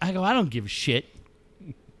weekend. I go, I don't give a shit.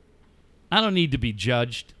 I don't need to be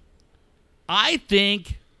judged. I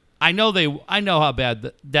know how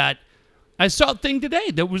bad that. I saw a thing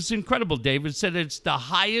today that was incredible. David said it's the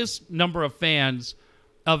highest number of fans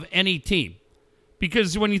of any team.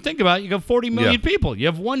 Because when you think about it, you got 40 million people. You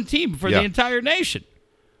have one team for the entire nation.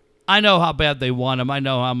 I know how bad they want him. I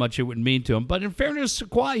know how much it would mean to him. But in fairness to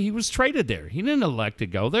Kawhi, he was traded there. He didn't elect to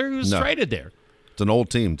go there. He was traded there. It's an old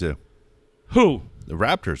team, too. Who? The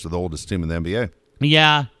Raptors are the oldest team in the NBA.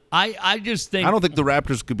 Yeah. I just think... I don't think the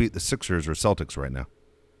Raptors could beat the Sixers or Celtics right now.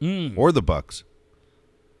 Or the Bucks.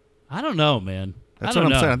 I don't know, man. That's I don't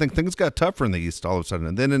what I'm know. saying. I think things got tougher in the East all of a sudden.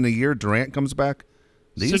 And then in a year, Durant comes back.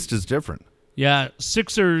 The East is different. Yeah,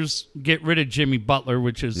 Sixers get rid of Jimmy Butler,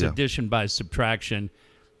 which is addition by subtraction.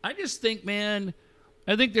 I just think, man,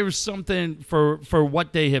 I think there was something for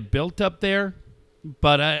what they have built up there,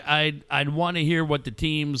 but I'd want to hear what the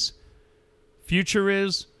team's future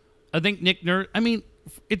is. I think Nick Nurse,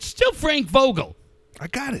 it's still Frank Vogel. I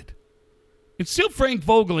got it. It's still Frank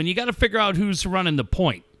Vogel, and you got to figure out who's running the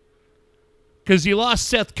point. Because you lost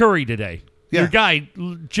Seth Curry today. Yeah. Your guy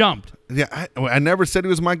jumped. Yeah, I never said he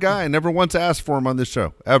was my guy. I never once asked for him on this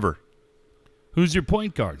show, ever. Who's your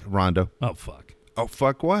point guard? Rondo. Oh, fuck. Oh,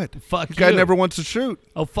 fuck what? Fuck the guy you. never wants to shoot.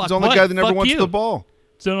 Oh, fuck He's the only what? guy that never Fuck wants you. the ball.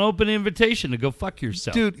 It's an open invitation to go fuck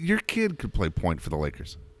yourself. Dude, your kid could play point for the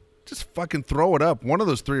Lakers. Just fucking throw it up. One of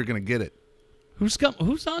those three are going to get it. Who's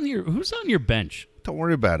on your bench? Don't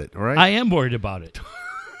worry about it, all right? I am worried about it.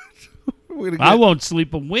 I won't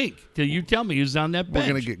sleep a wink till you tell me who's on that We're bench.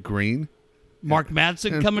 going to get Green. Mark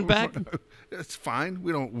Madsen coming back? It's fine.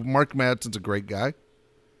 Mark Madsen's a great guy.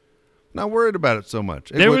 Not worried about it so much.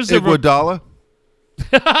 There was a Iguodala.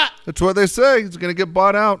 That's what they say. He's going to get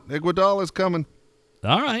bought out. Iguodala's coming.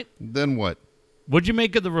 All right. Then what? What'd you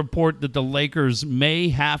make of the report that the Lakers may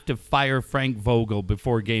have to fire Frank Vogel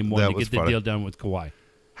before Game 1 That to was get the funny. deal done with Kawhi?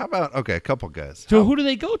 How about, a couple guys. So who do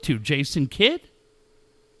they go to? Jason Kidd?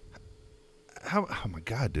 Oh, my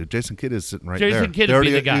God, dude. Jason Kidd is sitting right there. Jason Kidd would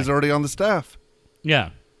be the guy. He's already on the staff. Yeah.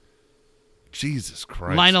 Jesus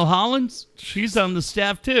Christ. Lionel Hollins? She's on the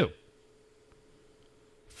staff too.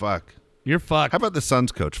 Fuck. You're fucked. How about the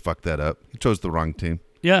Suns coach fucked that up? He chose the wrong team.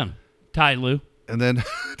 Yeah. Ty Lue. And then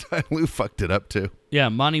Ty Lue fucked it up too. Yeah,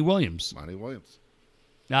 Monty Williams. Monty Williams.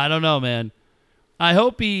 I don't know, man. I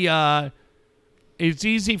hope he it's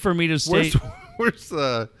easy for me to stay. Where's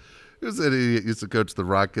He was an idiot. Used to coach the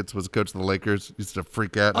Rockets. Was a coach of the Lakers. Used to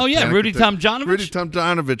freak out. Oh, yeah, Rudy Tomjanovich? Rudy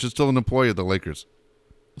Tomjanovich is still an employee of the Lakers.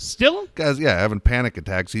 Still? Guys, yeah, having panic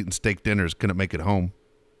attacks, eating steak dinners, couldn't make it home.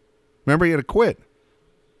 Remember, he had to quit.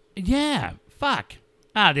 Yeah. Fuck.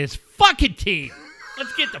 This fucking team.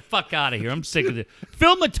 Let's get the fuck out of here. I'm sick of it.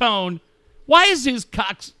 Phil Matone, why is his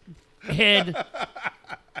cock's head...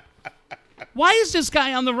 Why is this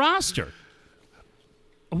guy on the roster?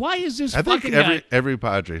 Why is this I think fucking guy... every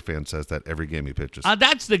Padre fan says that every game he pitches.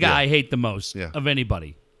 That's the guy Yeah. I hate the most Yeah. of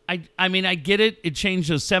anybody. I mean, I get it. It changed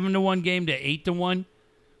a 7-1 game to 8-1.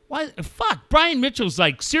 Why? Fuck. Brian Mitchell's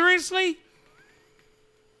like, seriously?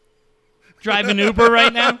 Driving Uber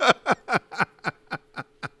right now?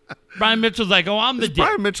 Brian Mitchell's like, oh, I'm the dick.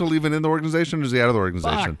 Brian Mitchell even in the organization, or is he out of the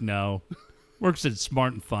organization? Fuck no. Works at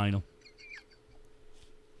Smart and Final.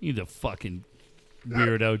 He's a fucking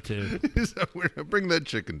weirdo, too. Bring that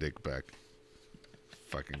chicken dick back.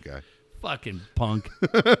 Fucking guy. Fucking punk.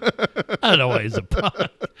 I don't know why he's a punk.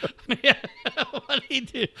 What did he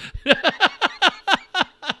do?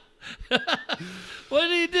 What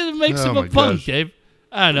did he do that makes him a my punk, gosh. Dave?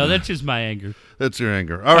 I don't know. That's just my anger. That's your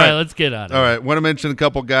anger. All right, let's get out of All here. right. Want to mention a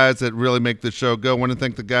couple guys that really make the show go. Want to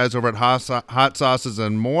thank the guys over at Hot Sauces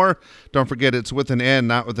and More. Don't forget, it's with an N,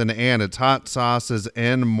 not with an N. It's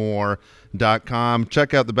hotsaucesandmore.com.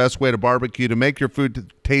 Check out the best way to barbecue to make your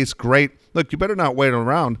food taste great. Look, you better not wait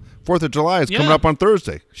around. 4th of July is coming Yeah. up on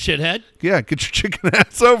Thursday. Shithead. Yeah, get your chicken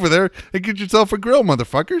ass over there and get yourself a grill,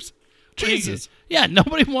 motherfuckers. Jesus. Yeah,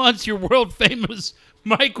 nobody wants your world famous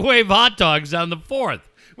microwave hot dogs on the 4th.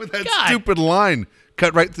 With that God. stupid line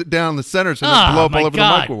cut right down the center so they blow up my all over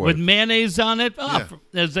God. the microwave. With mayonnaise on it? Yeah.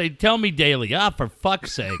 As they tell me daily, for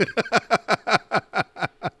fuck's sake.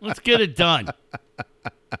 Let's get it done.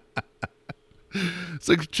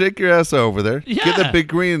 So shake your ass over there. Yeah. Get that big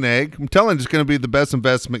green egg. I'm telling you, it's going to be the best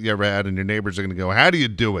investment you ever had, and your neighbors are going to go, how do you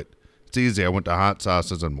do it? It's easy. I went to Hot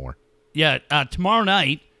Sauces and More. Yeah, tomorrow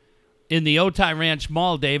night in the Otay Ranch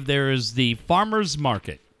Mall, Dave, there is the Farmers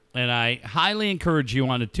Market. And I highly encourage you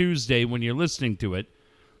on a Tuesday when you're listening to it,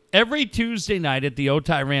 every Tuesday night at the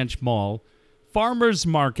Otay Ranch Mall, Farmers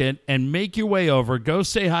Market, and make your way over. Go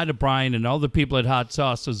say hi to Brian and all the people at Hot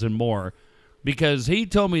Sauces and More, because he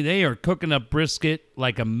told me they are cooking up brisket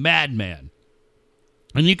like a madman.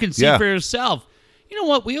 And you can see Yeah. for yourself. You know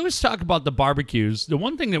what? We always talk about the barbecues. The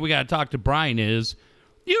one thing that we got to talk to Brian is,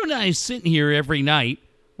 you and I sitting here every night.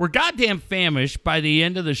 We're goddamn famished by the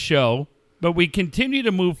end of the show, but we continue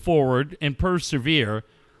to move forward and persevere.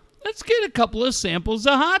 Let's get a couple of samples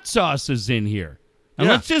of hot sauces in here. And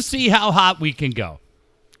Yeah. let's just see how hot we can go.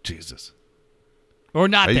 Jesus. Or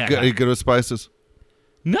not Are you that good, hot. are you good with spices?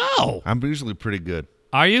 No. I'm usually pretty good.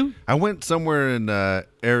 Are you? I went somewhere in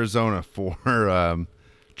Arizona for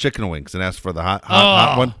chicken wings and asked for the hot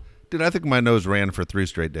Oh. one. Dude, I think my nose ran for 3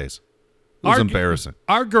 straight days. It was embarrassing.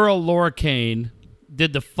 Our girl, Laura Kane,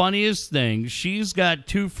 did the funniest thing. She's got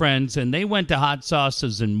 2 friends, and they went to Hot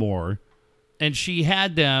Sauces and More, and she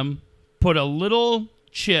had them put a little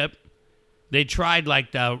chip. They tried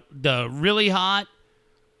like the really hot,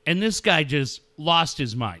 and this guy just lost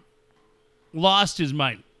his mind. Lost his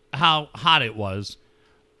mind how hot it was.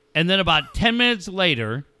 And then about 10 minutes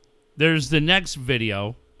later, there's the next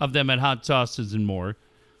video of them at Hot Sauces and More,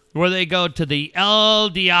 where they go to the El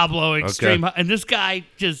Diablo Extreme. Okay. And this guy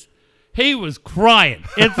he was crying.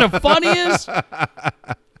 It's the funniest.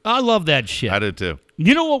 I love that shit. I did too.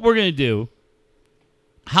 You know what we're going to do?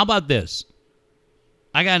 How about this?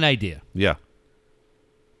 I got an idea. Yeah.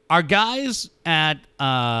 Our guys at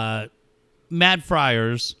Mad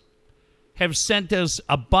Friars have sent us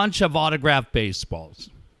a bunch of autographed baseballs.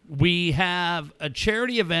 We have a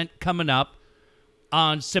charity event coming up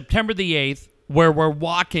on September the 8th where we're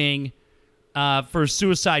walking for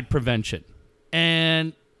suicide prevention.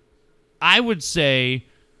 And I would say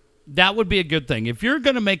that would be a good thing. If you're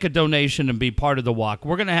going to make a donation and be part of the walk,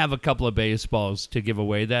 we're going to have a couple of baseballs to give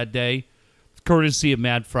away that day, courtesy of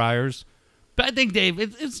Mad Friars. But I think, Dave,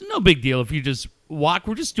 it's no big deal if you just walk.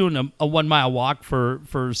 We're just doing a 1 mile walk for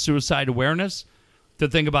suicide awareness, to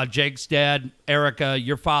think about Jake's dad, Erica,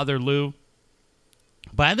 your father, Lou.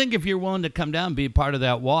 But I think if you're willing to come down and be a part of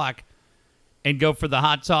that walk and go for the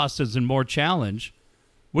Hot Sauces and More challenge,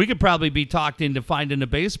 we could probably be talked into finding a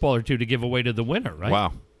baseball or 2 to give away to the winner, right?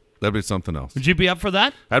 Wow. That'd be something else. Would you be up for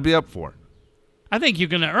that? I'd be up for it. I think you're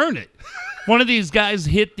going to earn it. One of these guys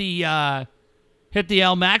hit the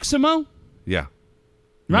El Maximo, Yeah.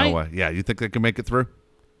 right? No way. Yeah. You think they can make it through?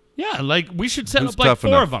 Yeah, like we should set Who's up like tough 4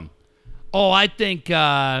 enough? of them. Oh, I think who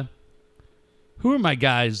are my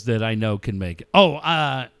guys that I know can make it? Oh,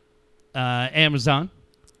 Amazon.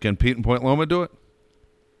 Can Pete and Point Loma do it?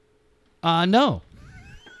 No.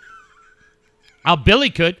 Billy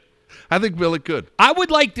could. I think Billy could. I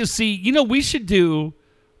would like to see, is that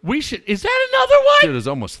another one? Dude, it was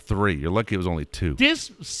almost 3. You're lucky it was only 2.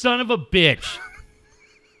 This son of a bitch.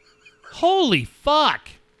 Holy fuck.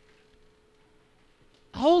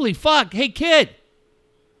 Holy fuck. Hey, kid.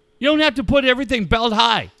 You don't have to put everything belt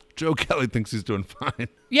high. Joe Kelly thinks he's doing fine.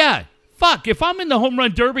 Yeah. Fuck. If I'm in the home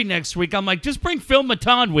run derby next week, I'm like, just bring Phil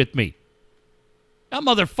Maton with me. That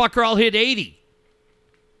motherfucker, I'll hit 80.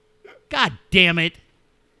 God damn it.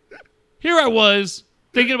 Here I was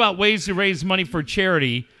thinking about ways to raise money for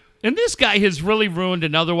charity, and this guy has really ruined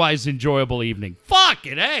an otherwise enjoyable evening. Fuck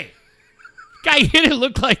it, hey. Guy hit it,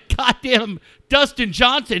 looked like goddamn Dustin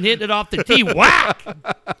Johnson hitting it off the tee. Whack!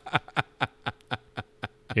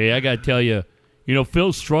 Hey, I got to tell you,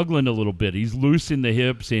 Phil's struggling a little bit. He's loose in the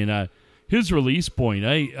hips, and his release point,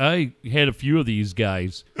 I had a few of these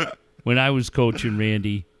guys when I was coaching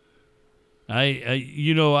Randy.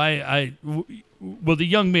 Well, the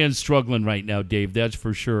young man's struggling right now, Dave, that's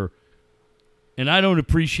for sure. And I don't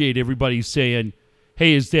appreciate everybody saying,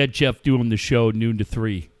 hey, is that Jeff doing the show noon to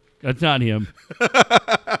 3? That's not him.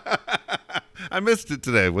 I missed it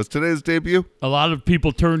today. Was today's debut? A lot of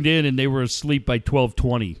people turned in and they were asleep by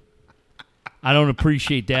 12:20. I don't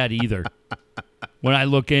appreciate that either. When I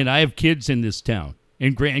look in, I have kids in this town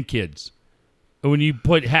and grandkids. And when you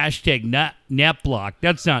put hashtag nap block,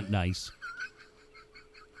 that's not nice.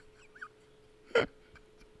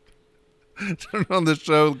 Turn on the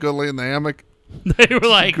show, go lay in the hammock. They were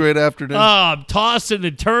like, great afternoon. I'm tossing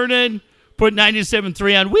and turning, put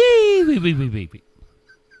 97.3 on. Wee.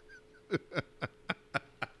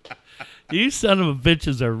 You son of a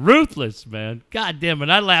bitches are ruthless, man. God damn it.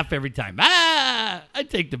 I laugh every time. I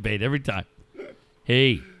take the bait every time.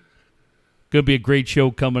 Hey, going to be a great show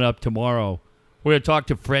coming up tomorrow. We're going to talk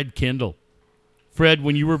to Fred Kindle. Fred,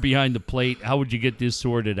 when you were behind the plate, how would you get this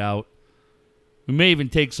sorted out? We may even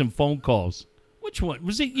take some phone calls. Which one?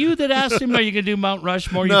 Was it you that asked him, are you going to do Mount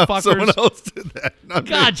Rushmore, you fuckers? Someone else did that. Not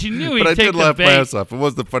God, me. you knew he'd But I take did the laugh my bait. ass off. It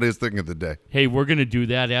was the funniest thing of the day. Hey, we're going to do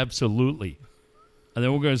that, absolutely. And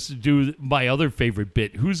then we're going to do my other favorite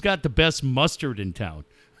bit. Who's got the best mustard in town?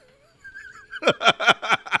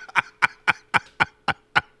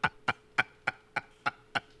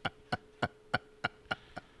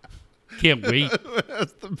 Can't wait.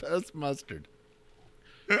 That's the best mustard.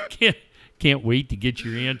 Can't wait to get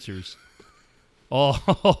your answers.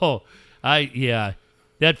 Oh,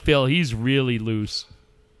 that Phil, he's really loose.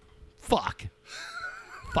 Fuck.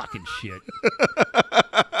 Fucking shit.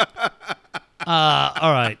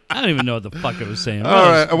 All right. I don't even know what the fuck I was saying.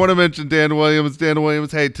 All right. I want to mention Dan Williams. Dan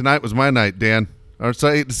Williams. Hey, tonight was my night, Dan. I'm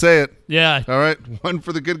sorry, I hate to say it. Yeah. All right. One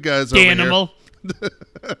for the good guys over here. Danimal.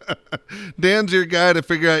 Dan's your guy to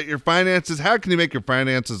figure out your finances. How can you make your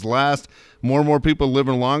finances last? More and more people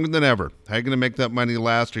living longer than ever. How are you going to make that money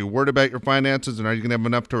last? Are you worried about your finances, and are you going to have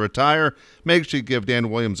enough to retire? Make sure you give Dan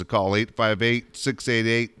Williams a call,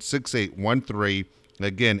 858-688-6813.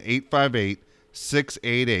 Again,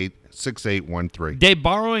 858-688-6813. Dave,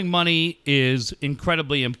 borrowing money is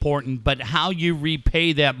incredibly important, but how you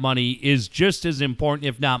repay that money is just as important,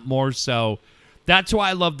 if not more so. That's why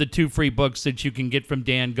I love the 2 free books that you can get from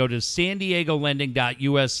Dan. Go to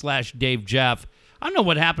sandiegolending.us/Dave Jeff. I don't know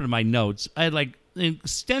what happened to my notes. I had like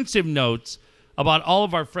extensive notes about all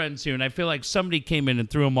of our friends here, and I feel like somebody came in and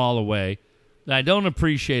threw them all away. I don't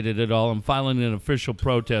appreciate it at all. I'm filing an official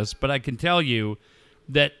protest, but I can tell you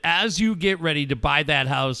that as you get ready to buy that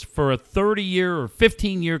house for a 30-year or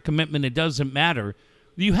 15-year commitment, it doesn't matter.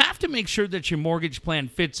 You have to make sure that your mortgage plan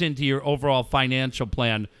fits into your overall financial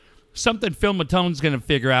plan. Something Phil Matone's going to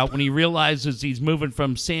figure out when he realizes he's moving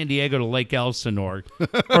from San Diego to Lake Elsinore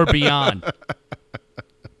or beyond.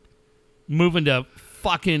 Moving to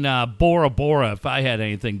fucking Bora Bora, if I had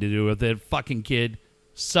anything to do with it. Fucking kid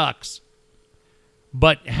sucks.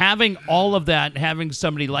 But having all of that, having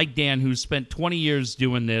somebody like Dan who spent 20 years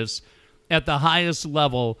doing this at the highest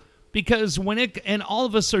level, because and all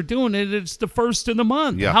of us are doing it, it's the first of the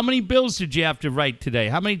month. Yeah. How many bills did you have to write today?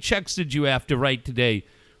 How many checks did you have to write today?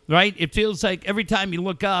 Right? It feels like every time you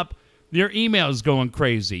look up, your email's going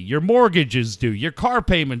crazy. Your mortgage is due. Your car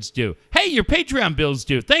payment's due. Hey, your Patreon bill's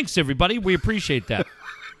due. Thanks, everybody. We appreciate that.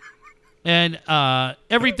 And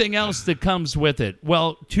everything else that comes with it.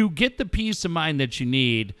 Well, to get the peace of mind that you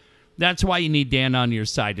need, that's why you need Dan on your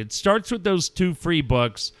side. It starts with those 2 free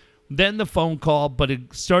books, then the phone call, but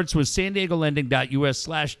it starts with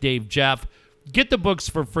sandiegolending.us/Dave Jeff. Get the books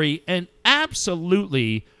for free, and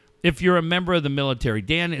absolutely, if you're a member of the military,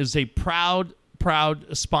 Dan is a proud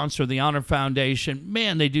sponsor of the Honor Foundation.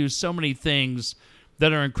 Man, they do so many things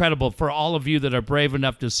that are incredible. For all of you that are brave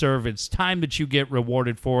enough to serve, it's time that you get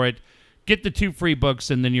rewarded for it. Get the 2 free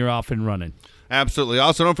books, and then you're off and running. Absolutely.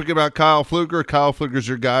 Also, don't forget about Kyle Pfluger. Kyle Pfluger's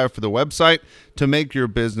your guy for the website to make your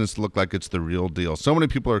business look like it's the real deal. So many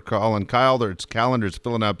people are calling Kyle. Their calendar's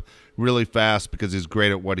filling up really fast because he's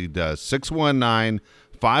great at what he does.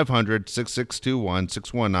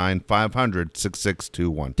 619-500-6621,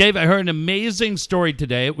 619-500-6621. Dave, I heard an amazing story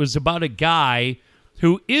today. It was about a guy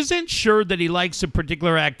who isn't sure that he likes a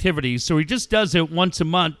particular activity, so he just does it once a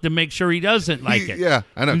month to make sure he doesn't like it. Yeah,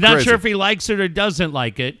 I know. He's not crazy. sure if he likes it or doesn't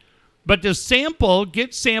like it. But to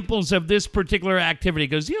get samples of this particular activity, he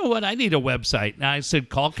goes, you know what, I need a website. And I said,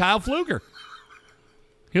 call Kyle Pfluger.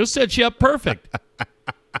 He'll set you up perfect.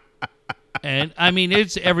 And, I mean,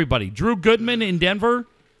 it's everybody. Drew Goodman in Denver,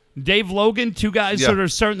 Dave Logan, 2 guys that are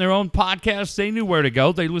starting their own podcast. They knew where to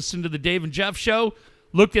go. They listened to the Dave and Jeff Show,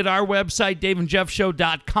 looked at our website,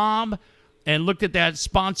 daveandjeffshow.com, and looked at that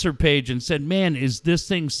sponsor page and said, man, is this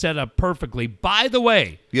thing set up perfectly? By the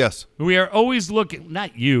way, Yes. we are always looking,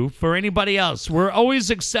 not you, for anybody else. We're always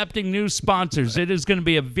accepting new sponsors. It is going to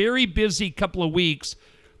be a very busy couple of weeks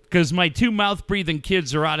because my 2 mouth-breathing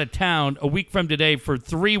kids are out of town a week from today for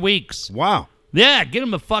 3 weeks. Wow. Yeah, get them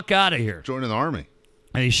the fuck out of here. Joining the Army.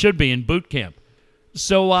 And they should be in boot camp.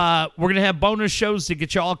 So we're going to have bonus shows to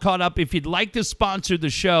get you all caught up. If you'd like to sponsor the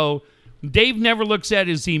show, Dave never looks at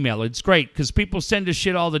his email. It's great because people send us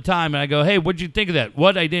shit all the time, and I go, hey, what'd you think of that?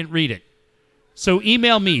 What? I didn't read it. So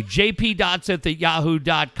email me,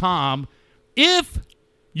 jpdotseth@yahoo.com. If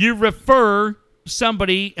you refer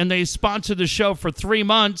somebody and they sponsor the show for 3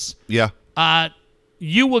 months, Yeah.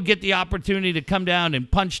 you will get the opportunity to come down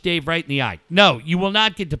and punch Dave right in the eye. No, you will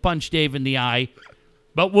not get to punch Dave in the eye,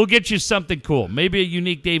 but we'll get you something cool. Maybe a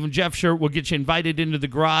unique Dave and Jeff shirt. We'll get you invited into the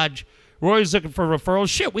garage. We're always looking for referrals.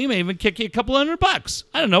 Shit, we may even kick you a couple $100.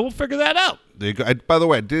 I don't know. We'll figure that out. There you go. By the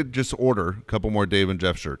way, I did just order a couple more Dave and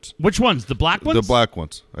Jeff shirts. Which ones? The black ones? The black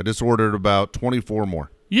ones. I just ordered about 24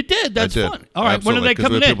 more. You did? That's I did. fun. All right. Absolutely. When are they 'Cause we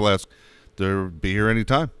coming have in? People ask, they'll be here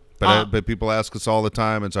anytime. But people ask us all the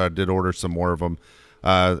time, and so I did order some more of them,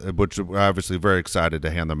 which we're obviously very excited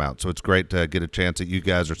to hand them out. So it's great to get a chance that you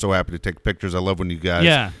guys are so happy to take pictures. I love when you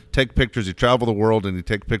guys take pictures. You travel the world and you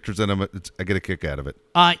take pictures in them. I get a kick out of it.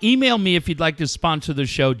 Email me if you'd like to sponsor the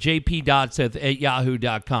show,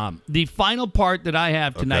 jpdotseth@yahoo.com. The final part that I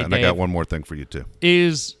have tonight, and Dave, I got one more thing for you, too.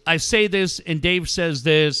 is I say this, and Dave says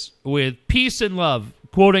this with peace and love,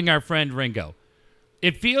 quoting our friend Ringo.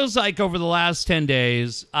 It feels like over the last 10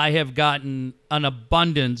 days, I have gotten an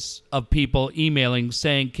abundance of people emailing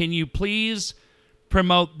saying, can you please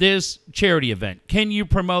promote this charity event? Can you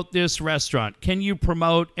promote this restaurant? Can you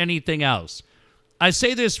promote anything else? I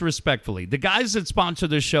say this respectfully. The guys that sponsor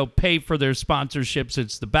this show pay for their sponsorships.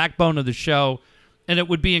 It's the backbone of the show, and it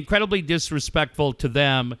would be incredibly disrespectful to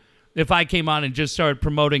them if I came on and just started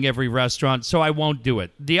promoting every restaurant, so I won't do it.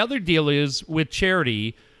 The other deal is with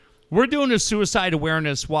charity, we're doing a suicide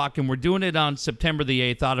awareness walk, and we're doing it on September the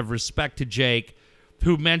 8th out of respect to Jake,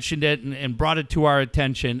 who mentioned it and brought it to our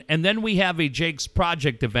attention. And then we have a Jake's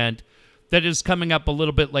Project event that is coming up a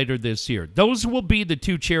little bit later this year. Those will be the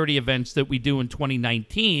 2 charity events that we do in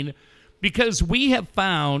 2019 because we have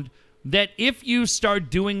found that if you start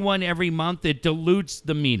doing one every month, it dilutes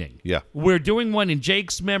the meaning. Yeah. We're doing one in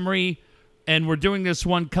Jake's memory, and we're doing this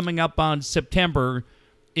one coming up on September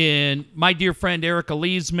in my dear friend Erica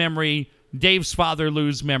Lee's memory, Dave's father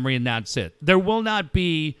Lou's memory, and that's it. There will not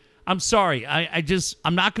be, I'm sorry,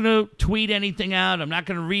 I'm not going to tweet anything out. I'm not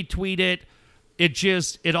going to retweet it.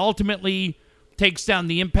 It ultimately takes down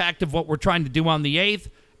the impact of what we're trying to do on the 8th.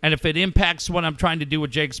 And if it impacts what I'm trying to do with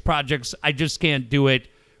Jake's Projects, I just can't do it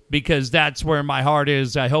because that's where my heart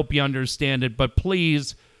is. I hope you understand it. But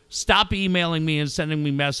please stop emailing me and sending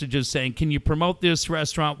me messages saying, can you promote this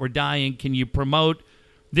restaurant? We're dying. Can you promote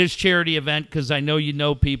this charity event? Because I know you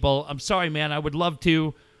know people. I'm sorry, man. I would love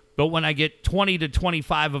to. But when I get 20 to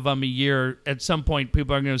 25 of them a year, at some point,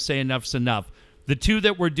 people are going to say enough's enough. The 2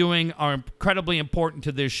 that we're doing are incredibly important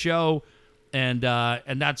to this show, and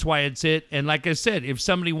that's why it's it. And like I said, if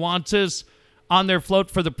somebody wants us on their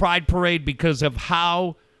float for the Pride Parade because of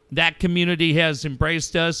how that community has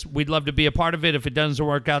embraced us, we'd love to be a part of it. If it doesn't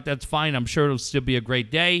work out, that's fine. I'm sure it'll still be a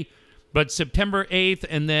great day. But September 8th,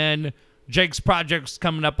 and then Jake's Project's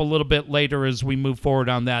coming up a little bit later as we move forward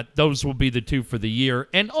on that. Those will be the 2 for the year.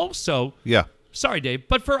 And also, sorry, Dave,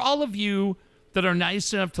 but for all of you that are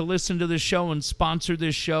nice enough to listen to this show and sponsor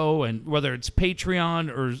this show, and whether it's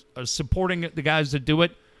Patreon or supporting the guys that do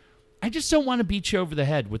it, I just don't want to beat you over the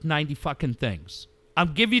head with 90 fucking things. I'll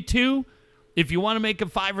give you 2. If you want to make a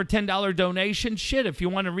 $5 or $10 donation, shit, if you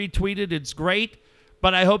want to retweet it, it's great.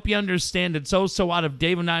 But I hope you understand it's also out of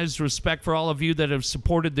Dave and I's respect for all of you that have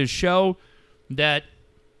supported this show that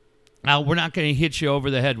we're not going to hit you over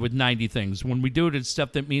the head with 90 things. When we do it, it's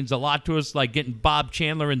stuff that means a lot to us, like getting Bob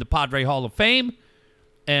Chandler in the Padre Hall of Fame.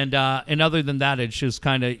 And other than that, it's just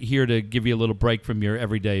kind of here to give you a little break from your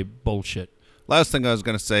everyday bullshit. Last thing I was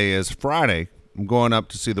going to say is Friday, I'm going up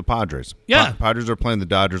to see the Padres. Yeah. Padres are playing the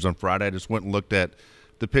Dodgers on Friday. I just went and looked at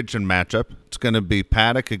the pitching matchup. It's going to be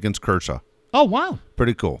Paddock against Kershaw. Oh, wow.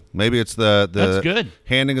 Pretty cool. Maybe it's the That's good.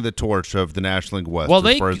 handing of the torch of the National League West Well,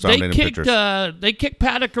 as far as dominating pitchers. they kicked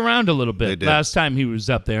Paddock around a little bit last time he was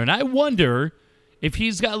up there, and I wonder if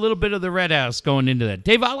he's got a little bit of the red ass going into that.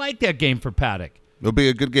 Dave, I like that game for Paddock. It'll be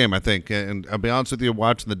a good game, I think. And I'll be honest with you,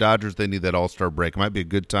 watching the Dodgers, they need that all-star break. It might be a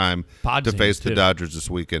good time to face the Dodgers this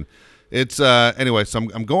weekend. It's anyway, so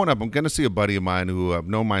I'm going up. I'm going to see a buddy of mine who I've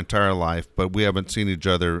known my entire life, but we haven't seen each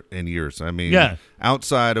other in years. I mean,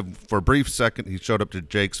 outside of, for a brief second, he showed up to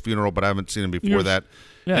Jake's funeral, but I haven't seen him before that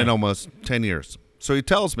in almost 10 years. So he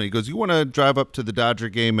tells me, he goes, you want to drive up to the Dodger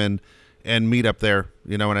game and meet up there?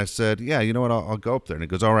 You know, and I said, yeah, you know what, I'll go up there. And he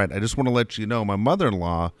goes, all right, I just want to let you know my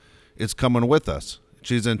mother-in-law is coming with us.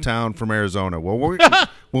 She's in town from Arizona. Well,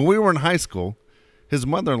 when we were in high school, his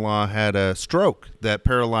mother-in-law had a stroke that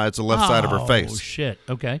paralyzed the left side of her face. Oh, shit.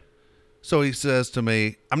 Okay. So he says to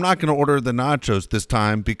me, I'm not going to order the nachos this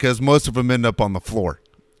time because most of them end up on the floor.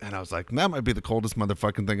 And I was like, that might be the coldest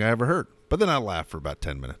motherfucking thing I ever heard. But then I laughed for about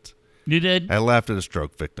 10 minutes. You did? I laughed at a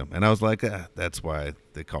stroke victim. And I was like, that's why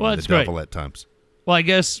they call me the devil at times. Well, I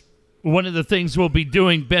guess one of the things we'll be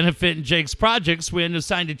doing benefiting Jake's projects, we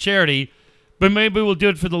assigned to charity, but maybe we'll do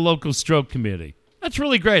it for the local stroke community. That's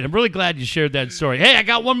really great. I'm really glad you shared that story. Hey, I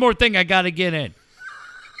got one more thing I got to get in.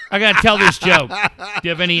 I got to tell this joke. Do you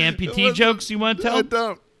have any amputee jokes you want to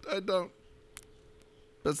tell? I don't.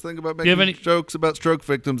 Best thing about making jokes about stroke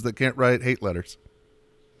victims that can't write hate letters.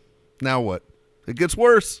 Now what? It gets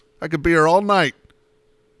worse. I could be here all night.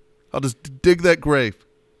 I'll just dig that grave.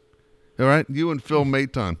 All right? You and Phil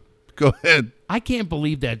Maton. Go ahead. I can't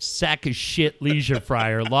believe that sack of shit leisure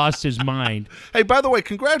fryer lost his mind. Hey, by the way,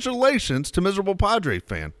 congratulations to Miserable Padre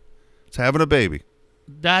fan. It's having a baby.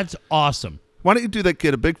 That's awesome. Why don't you do that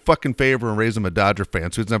kid a big fucking favor and raise him a Dodger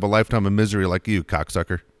fan so he doesn't have a lifetime of misery like you,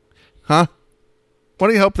 cocksucker? Huh? Why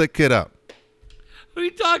don't you help that kid out? Who are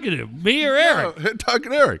you talking to? Me or Eric? No,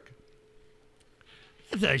 talking to Eric.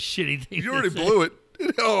 That's a shitty thing You already blew it.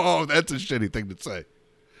 Oh, that's a shitty thing to say.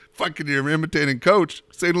 Fucking you're imitating Coach,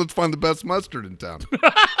 saying let's find the best mustard in town.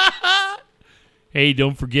 Hey,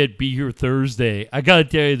 don't forget, be here Thursday. I got to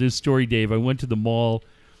tell you this story, Dave. I went to the mall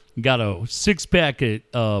and got a 6-pack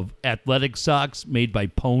of athletic socks made by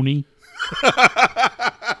Pony.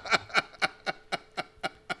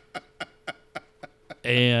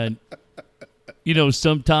 And, you know,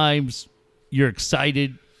 sometimes you're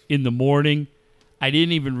excited in the morning. I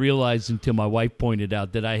didn't even realize until my wife pointed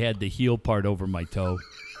out that I had the heel part over my toe.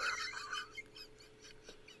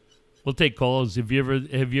 We'll take calls. Have you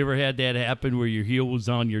ever had that happen where your heel was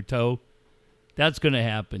on your toe? That's going to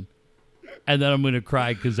happen. And then I'm going to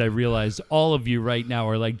cry because I realize all of you right now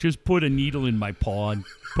are like, just put a needle in my paw and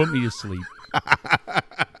put me to sleep.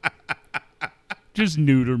 Just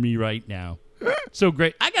neuter me right now. So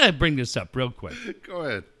great. I got to bring this up real quick. Go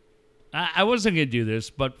ahead. I wasn't going to do this,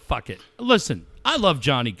 but fuck it. Listen, I love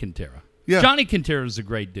Johnny Quintera. Yeah. Johnny Quintera is a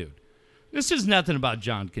great dude. This is nothing about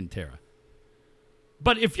John Quintera.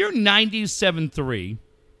 But if you're 97.3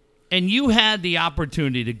 and you had the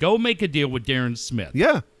opportunity to go make a deal with Darren Smith,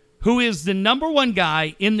 who is the number one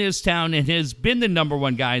guy in this town and has been the number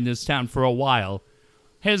one guy in this town for a while,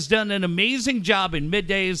 has done an amazing job in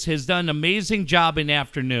middays, has done an amazing job in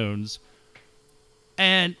afternoons,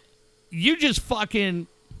 and you just fucking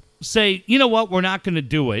say, you know what, we're not going to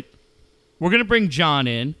do it. We're going to bring John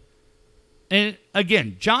in. And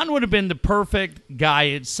again, John would have been the perfect guy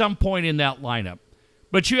at some point in that lineup.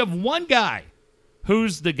 But you have one guy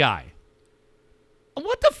who's the guy.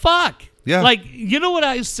 What the fuck? Yeah. Like, you know what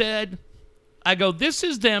I said? I go, this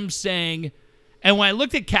is them saying, and when I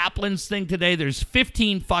looked at Kaplan's thing today, there's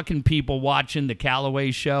 15 fucking people watching the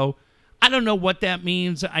Callaway show. I don't know what that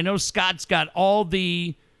means. I know Scott's got all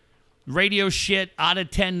the radio shit out of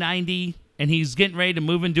 1090, and he's getting ready to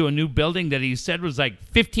move into a new building that he said was like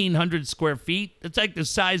 1,500 square feet. It's like the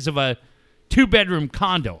size of a 2-bedroom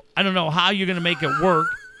condo. I don't know how you're going to make it work,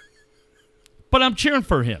 but I'm cheering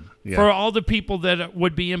for him, for all the people that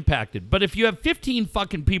would be impacted. But if you have 15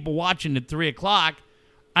 fucking people watching at 3 o'clock,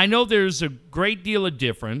 I know there's a great deal of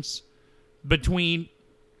difference between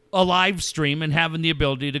a live stream and having the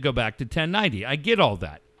ability to go back to 1090. I get all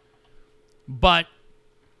that. But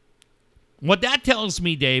What that tells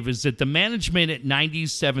me, Dave, is that the management at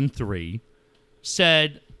 97.3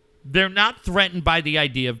 said they're not threatened by the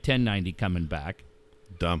idea of 1090 coming back.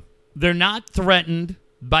 Dumb. They're not threatened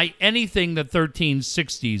by anything the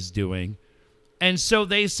 1360 is doing. And so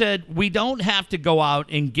they said, we don't have to go out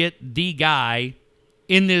and get the guy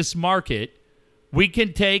in this market. We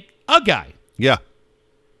can take a guy. Yeah.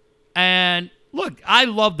 And look, I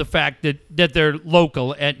love the fact that they're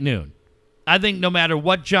local at noon. I think no matter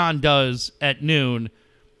what John does at noon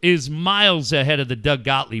is miles ahead of the Doug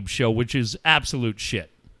Gottlieb show, which is absolute shit.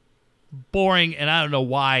 Boring, and I don't know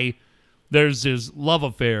why there's this love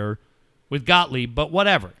affair with Gottlieb, but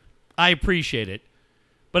whatever. I appreciate it.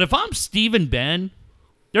 But if I'm Stephen Ben,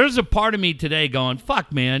 there's a part of me today going,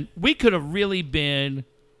 fuck, man, we could have really been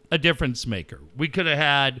a difference maker. We could have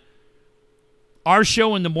had our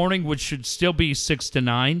show in the morning, which should still be 6 to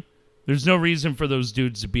 9. There's no reason for those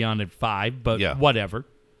dudes to be on at 5, but whatever.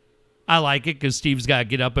 I like it because Steve's got to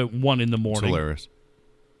get up at 1 in the morning. It's hilarious.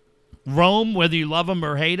 Rome, whether you love him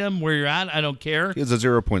or hate him, where you're at, I don't care. He's a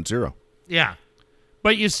 0.0. Yeah.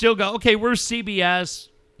 But you still go, okay, we're CBS.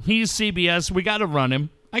 He's CBS. We got to run him.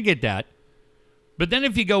 I get that. But then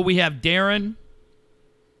if you go, we have Darren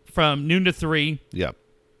from noon to 3. Yeah.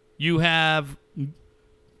 You have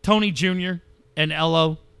Tony Jr. and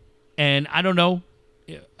Ello. And I don't know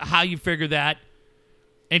how you figure that.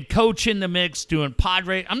 And Coach in the mix doing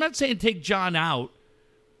Padre. I'm not saying take John out.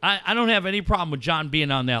 I don't have any problem with John being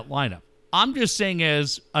on that lineup. I'm just saying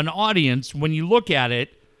as an audience, when you look at it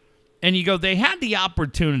and you go, they had the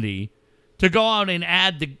opportunity to go out and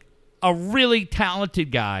add a really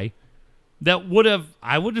talented guy that would have,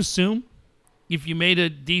 I would assume, if you made a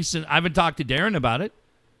decent, I haven't talked to Darren about it,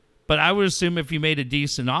 but I would assume if you made a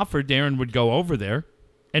decent offer, Darren would go over there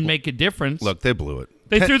and make a difference. Look, they blew it.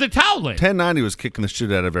 They threw the towel in. 1090 was kicking the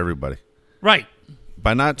shit out of everybody. Right.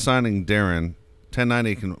 By not signing Darren,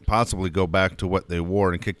 1090 can possibly go back to what they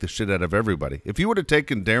wore and kick the shit out of everybody. If you would have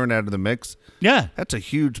taken Darren out of the mix, that's a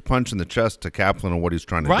huge punch in the chest to Kaplan on what he's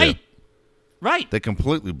trying to do. Right. They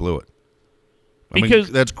completely blew it.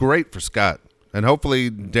 Because that's great for Scott. And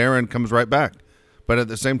hopefully Darren comes right back. But at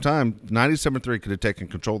the same time, 97.3 could have taken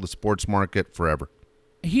control of the sports market forever.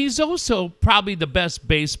 He's also probably the best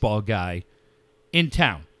baseball guy in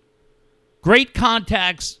town. Great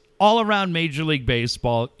contacts all around Major League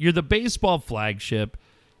Baseball. You're the baseball flagship.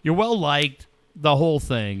 You're well liked, the whole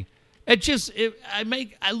thing. I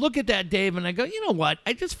look at that, Dave, and I go, you know what?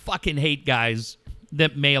 I just fucking hate guys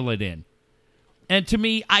that mail it in. And to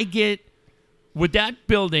me, I get with that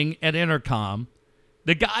building at Intercom,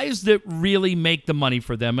 the guys that really make the money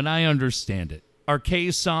for them, and I understand it, are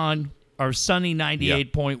K-Son, our Sunny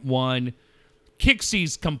 98.1.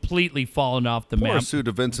 Kixie's completely fallen off the map. Poor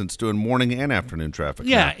Suda Vincent's doing morning and afternoon traffic.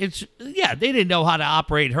 Yeah, they didn't know how to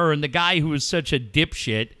operate her, and the guy who was such a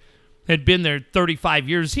dipshit had been there 35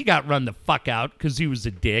 years. He got run the fuck out because he was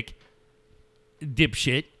a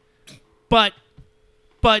dipshit. But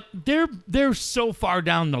they're so far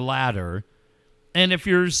down the ladder, and if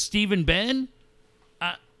you're Stephen Ben,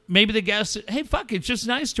 maybe the guy said, hey, fuck, it's just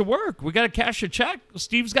nice to work. We got to cash a check.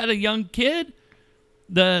 Steve's got a young kid.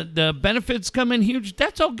 The benefits come in huge.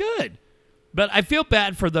 That's all good. But I feel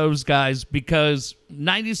bad for those guys because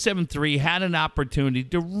 97.3 had an opportunity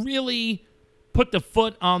to really put the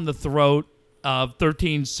foot on the throat of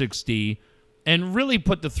 1360 and really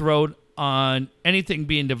put the throat on anything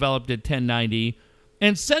being developed at 1090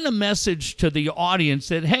 and send a message to the audience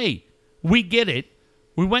that, hey, we get it.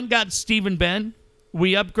 We went and got Stephen Ben.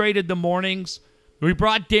 We upgraded the mornings. We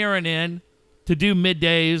brought Darren in to do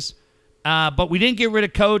middays. But we didn't get rid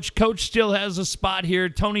of Coach. Coach still has a spot here.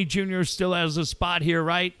 Tony Jr. still has a spot here,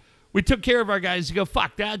 right? We took care of our guys. You go,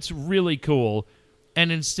 fuck, that's really cool.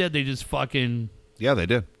 And instead, they just fucking... Yeah, they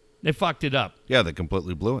did. They fucked it up. Yeah, they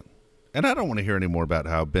completely blew it. And I don't want to hear any more about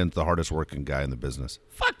how Ben's the hardest working guy in the business.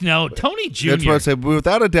 Fuck no. Tony Jr. That's what I said.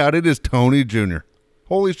 Without a doubt, it is Tony Jr.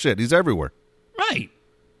 Holy shit, he's everywhere. Right.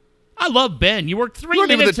 I love Ben. You worked 3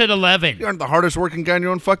 minutes at 11. You aren't the hardest working guy in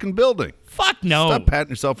your own fucking building. Fuck no. Stop patting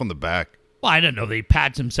yourself on the back. Well, I don't know that he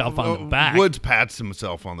pats himself on the back. Woods pats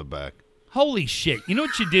himself on the back. Holy shit. You know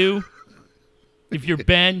what you do if you're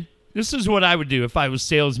Ben? This is what I would do if I was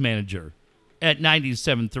sales manager at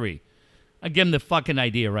 97.3. I'd give him the fucking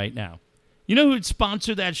idea right now. You know who'd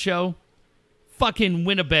sponsor that show? Fucking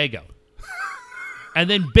Winnebago. And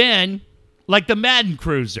then Ben, like the Madden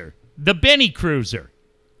Cruiser, the Benny Cruiser.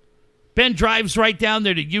 Ben drives right down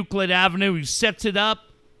there to Euclid Avenue. He sets it up,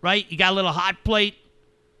 right? You got a little hot plate.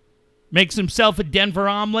 Makes himself a Denver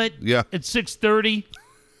omelet at 6:30.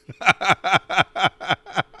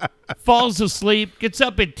 Falls asleep. Gets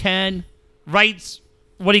up at 10. Writes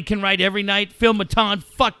what he can write every night. Phil Matan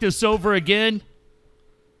fucked us over again.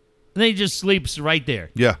 And then he just sleeps right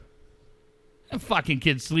there. Yeah. That fucking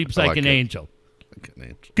kid sleeps I like like an it. angel. Like an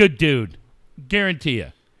angel. Good dude. Guarantee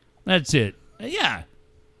you. That's it. Yeah.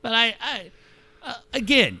 But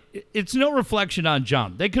again, it's no reflection on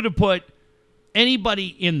John. They could have put anybody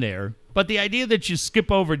in there, but the idea that you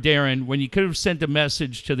skip over Darren when you could have sent a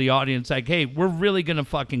message to the audience like, hey, we're really going to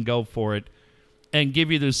fucking go for it and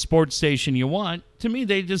give you the sports station you want. To me,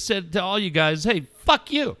 they just said to all you guys, hey,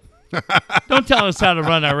 fuck you. Don't tell us how to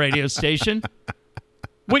run our radio station.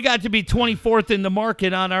 We got to be 24th in the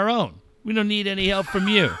market on our own. We don't need any help from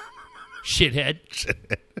you, shithead.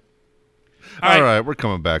 All right, we're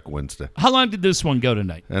coming back Wednesday. How long did this one go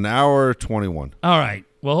tonight? An hour 21. All right.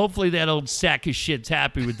 Well, hopefully that old sack of shit's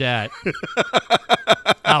happy with that.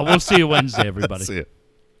 We'll see you Wednesday, everybody. See ya.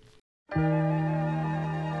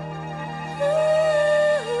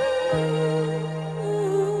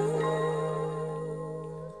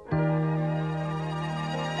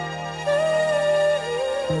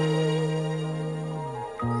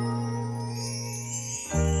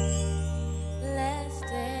 Last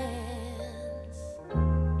dance,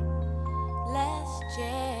 last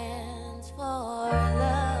chance for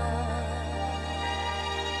love.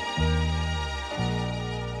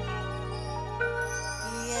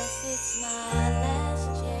 Yes, it's my last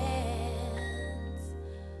chance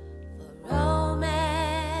for romance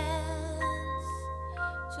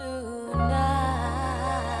tonight.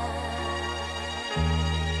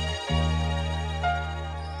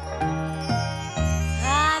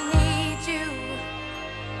 I need you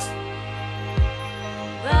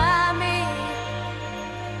by me,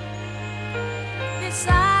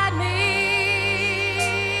 beside me,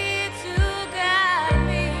 to guide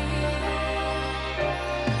me,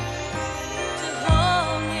 to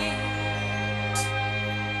hold me,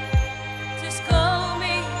 to scold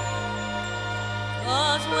me.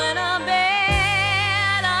 'Cause when I'm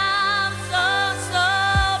bad, I'm so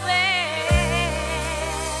bad.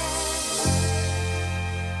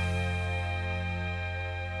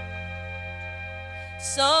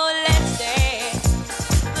 So